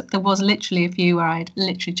there was literally a few where I'd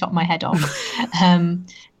literally chopped my head off.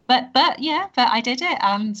 But I did it,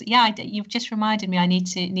 and you've just reminded me I need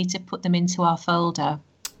to put them into our folder.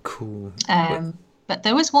 Cool. But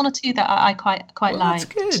there was one or two that I quite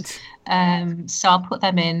liked. That's good. So I'll put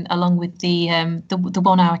them in along with the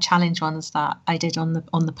 1 hour challenge ones that I did on the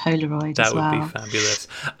Polaroid. That as would well. be fabulous.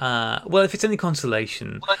 Well, if it's any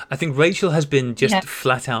consolation, I think Rachel has been just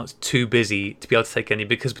flat out too busy to be able to take any,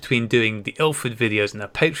 because between doing the Ilford videos and her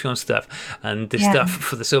Patreon stuff and the stuff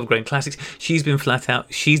for the Silver Grain Classics, she's been flat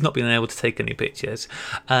out. She's not been able to take any pictures.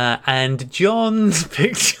 And John's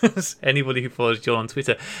pictures, anybody who follows John on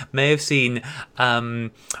Twitter may have seen, I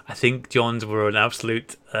think John's were an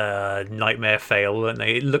absolute nightmare fail, weren't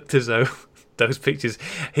they? It looked as though those pictures,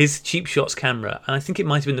 his Cheap Shots camera, and I think it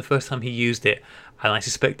might have been the first time he used it, and I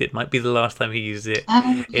suspect it might be the last time he used it.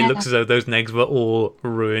 It looks as though those negs were all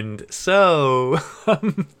ruined. So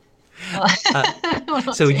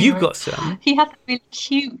so you've got some. He had a really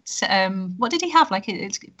cute. What did he have? Like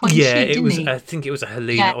it's point and shoot, didn't he? I think it was a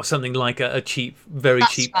Helena or something like a cheap, very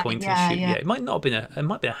cheap point and shoot. Yeah, it might not have been it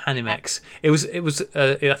might be a Hanimex. It was.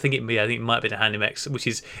 I think it might have been a Hanimex, which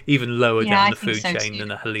is even lower down the food chain than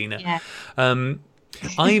a Helena. Yeah.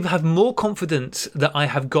 I have more confidence that I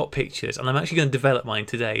have got pictures, and I'm actually going to develop mine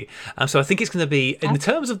today. So I think it's going to be, in the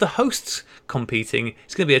terms of the hosts competing,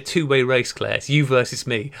 it's going to be a two-way race, Claire. It's you versus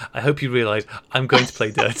me. I hope you realise I'm going to play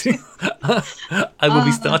dirty. I will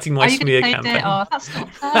be starting my smear campaign. Oh, that's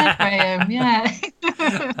not fair, Graham. Yeah.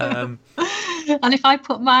 And if I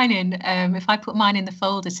put mine in, the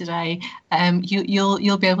folder today,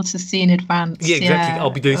 you'll be able to see in advance. Yeah, exactly. I'll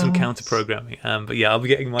be doing some counter programming. But yeah, I'll be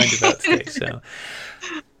getting mine developed today.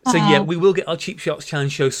 So yeah, we will get our Cheap Shots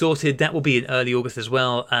Challenge show sorted. That will be in early August as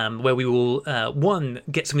well, where we will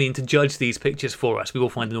get somebody in to judge these pictures for us. We will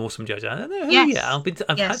find an awesome judge. I don't know who yet.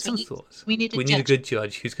 I've had some thoughts. We need a good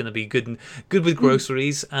judge who's going to be good with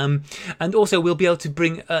groceries. And also we'll be able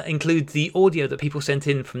to include the audio that people sent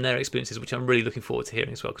in from their experiences, which I'm really looking forward to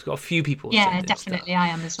hearing as well, because we've got a few people. Yeah, definitely, I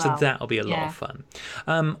am as well. So that'll be a lot of fun.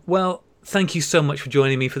 Well, thank you so much for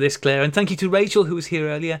joining me for this, Claire, and thank you to Rachel, who was here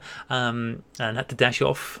earlier and had to dash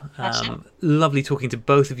off. Lovely talking to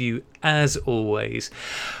both of you as always.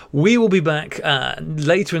 We will be back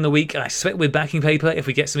later in the week. I suspect with backing paper, if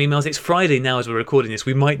we get some emails. It's Friday now as we're recording this.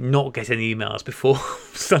 We might not get any emails before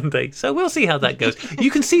Sunday, so we'll see how that goes.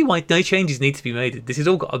 You can see why no changes need to be made. This has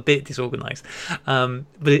all got a bit disorganised, but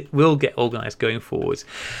it will get organised going forwards.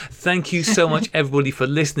 Thank you so much, everybody, for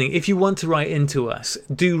listening. If you want to write into us,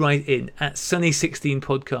 do write in at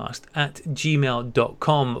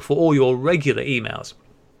sunny16podcast@gmail.com for all your regular emails.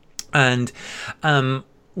 And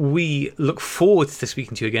we look forward to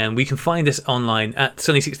speaking to you again. We can find us online at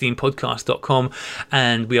sunny16podcast.com,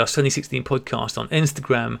 and we are Sunny16podcast on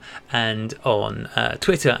Instagram and on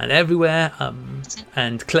Twitter and everywhere.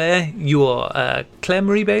 And Claire, you are Claire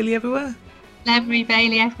Marie Bailey everywhere? Claire Marie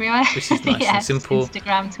Bailey everywhere. Which is nice and simple.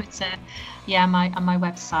 Instagram, Twitter. Yeah, on my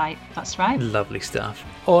website. That's right. Lovely stuff.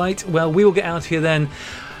 All right, well, we will get out of here then.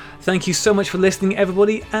 Thank you so much for listening,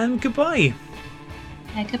 everybody, and goodbye.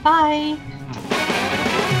 Yeah, goodbye.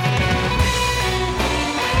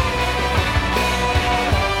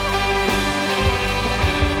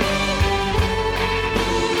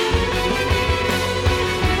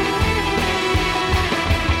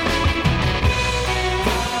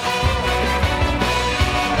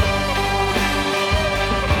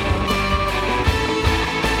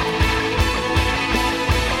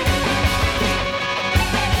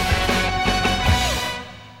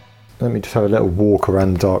 Let me just have a little walk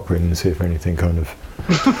around the darkroom and see if anything kind of...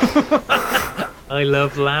 I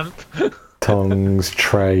love lamp. Tongs,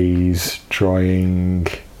 trays, drying,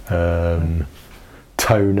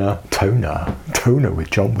 toner with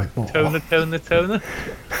John Whitmore. Toner.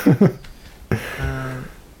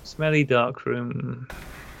 Smelly darkroom.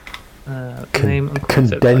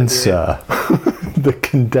 Condenser. The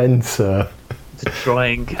condenser. It's a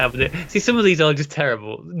drying cabinet. See, some of these are just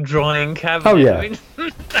terrible. Drying cabinet. Oh yeah. I mean,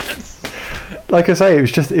 that's like I say,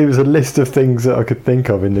 it was a list of things that I could think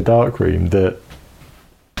of in the darkroom that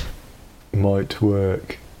might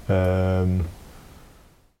work.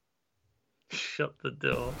 Shut the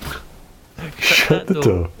door. Shut the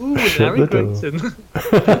door. Ooh, Shut Harry the door. Gregson.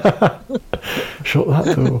 Shut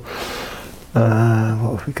that door.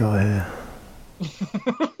 What have we got here?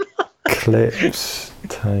 Clips,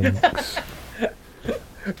 tanks.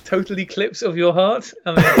 Total eclipse of your heart.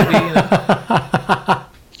 I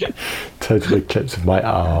mean, Total eclipse of my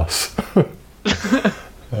arse.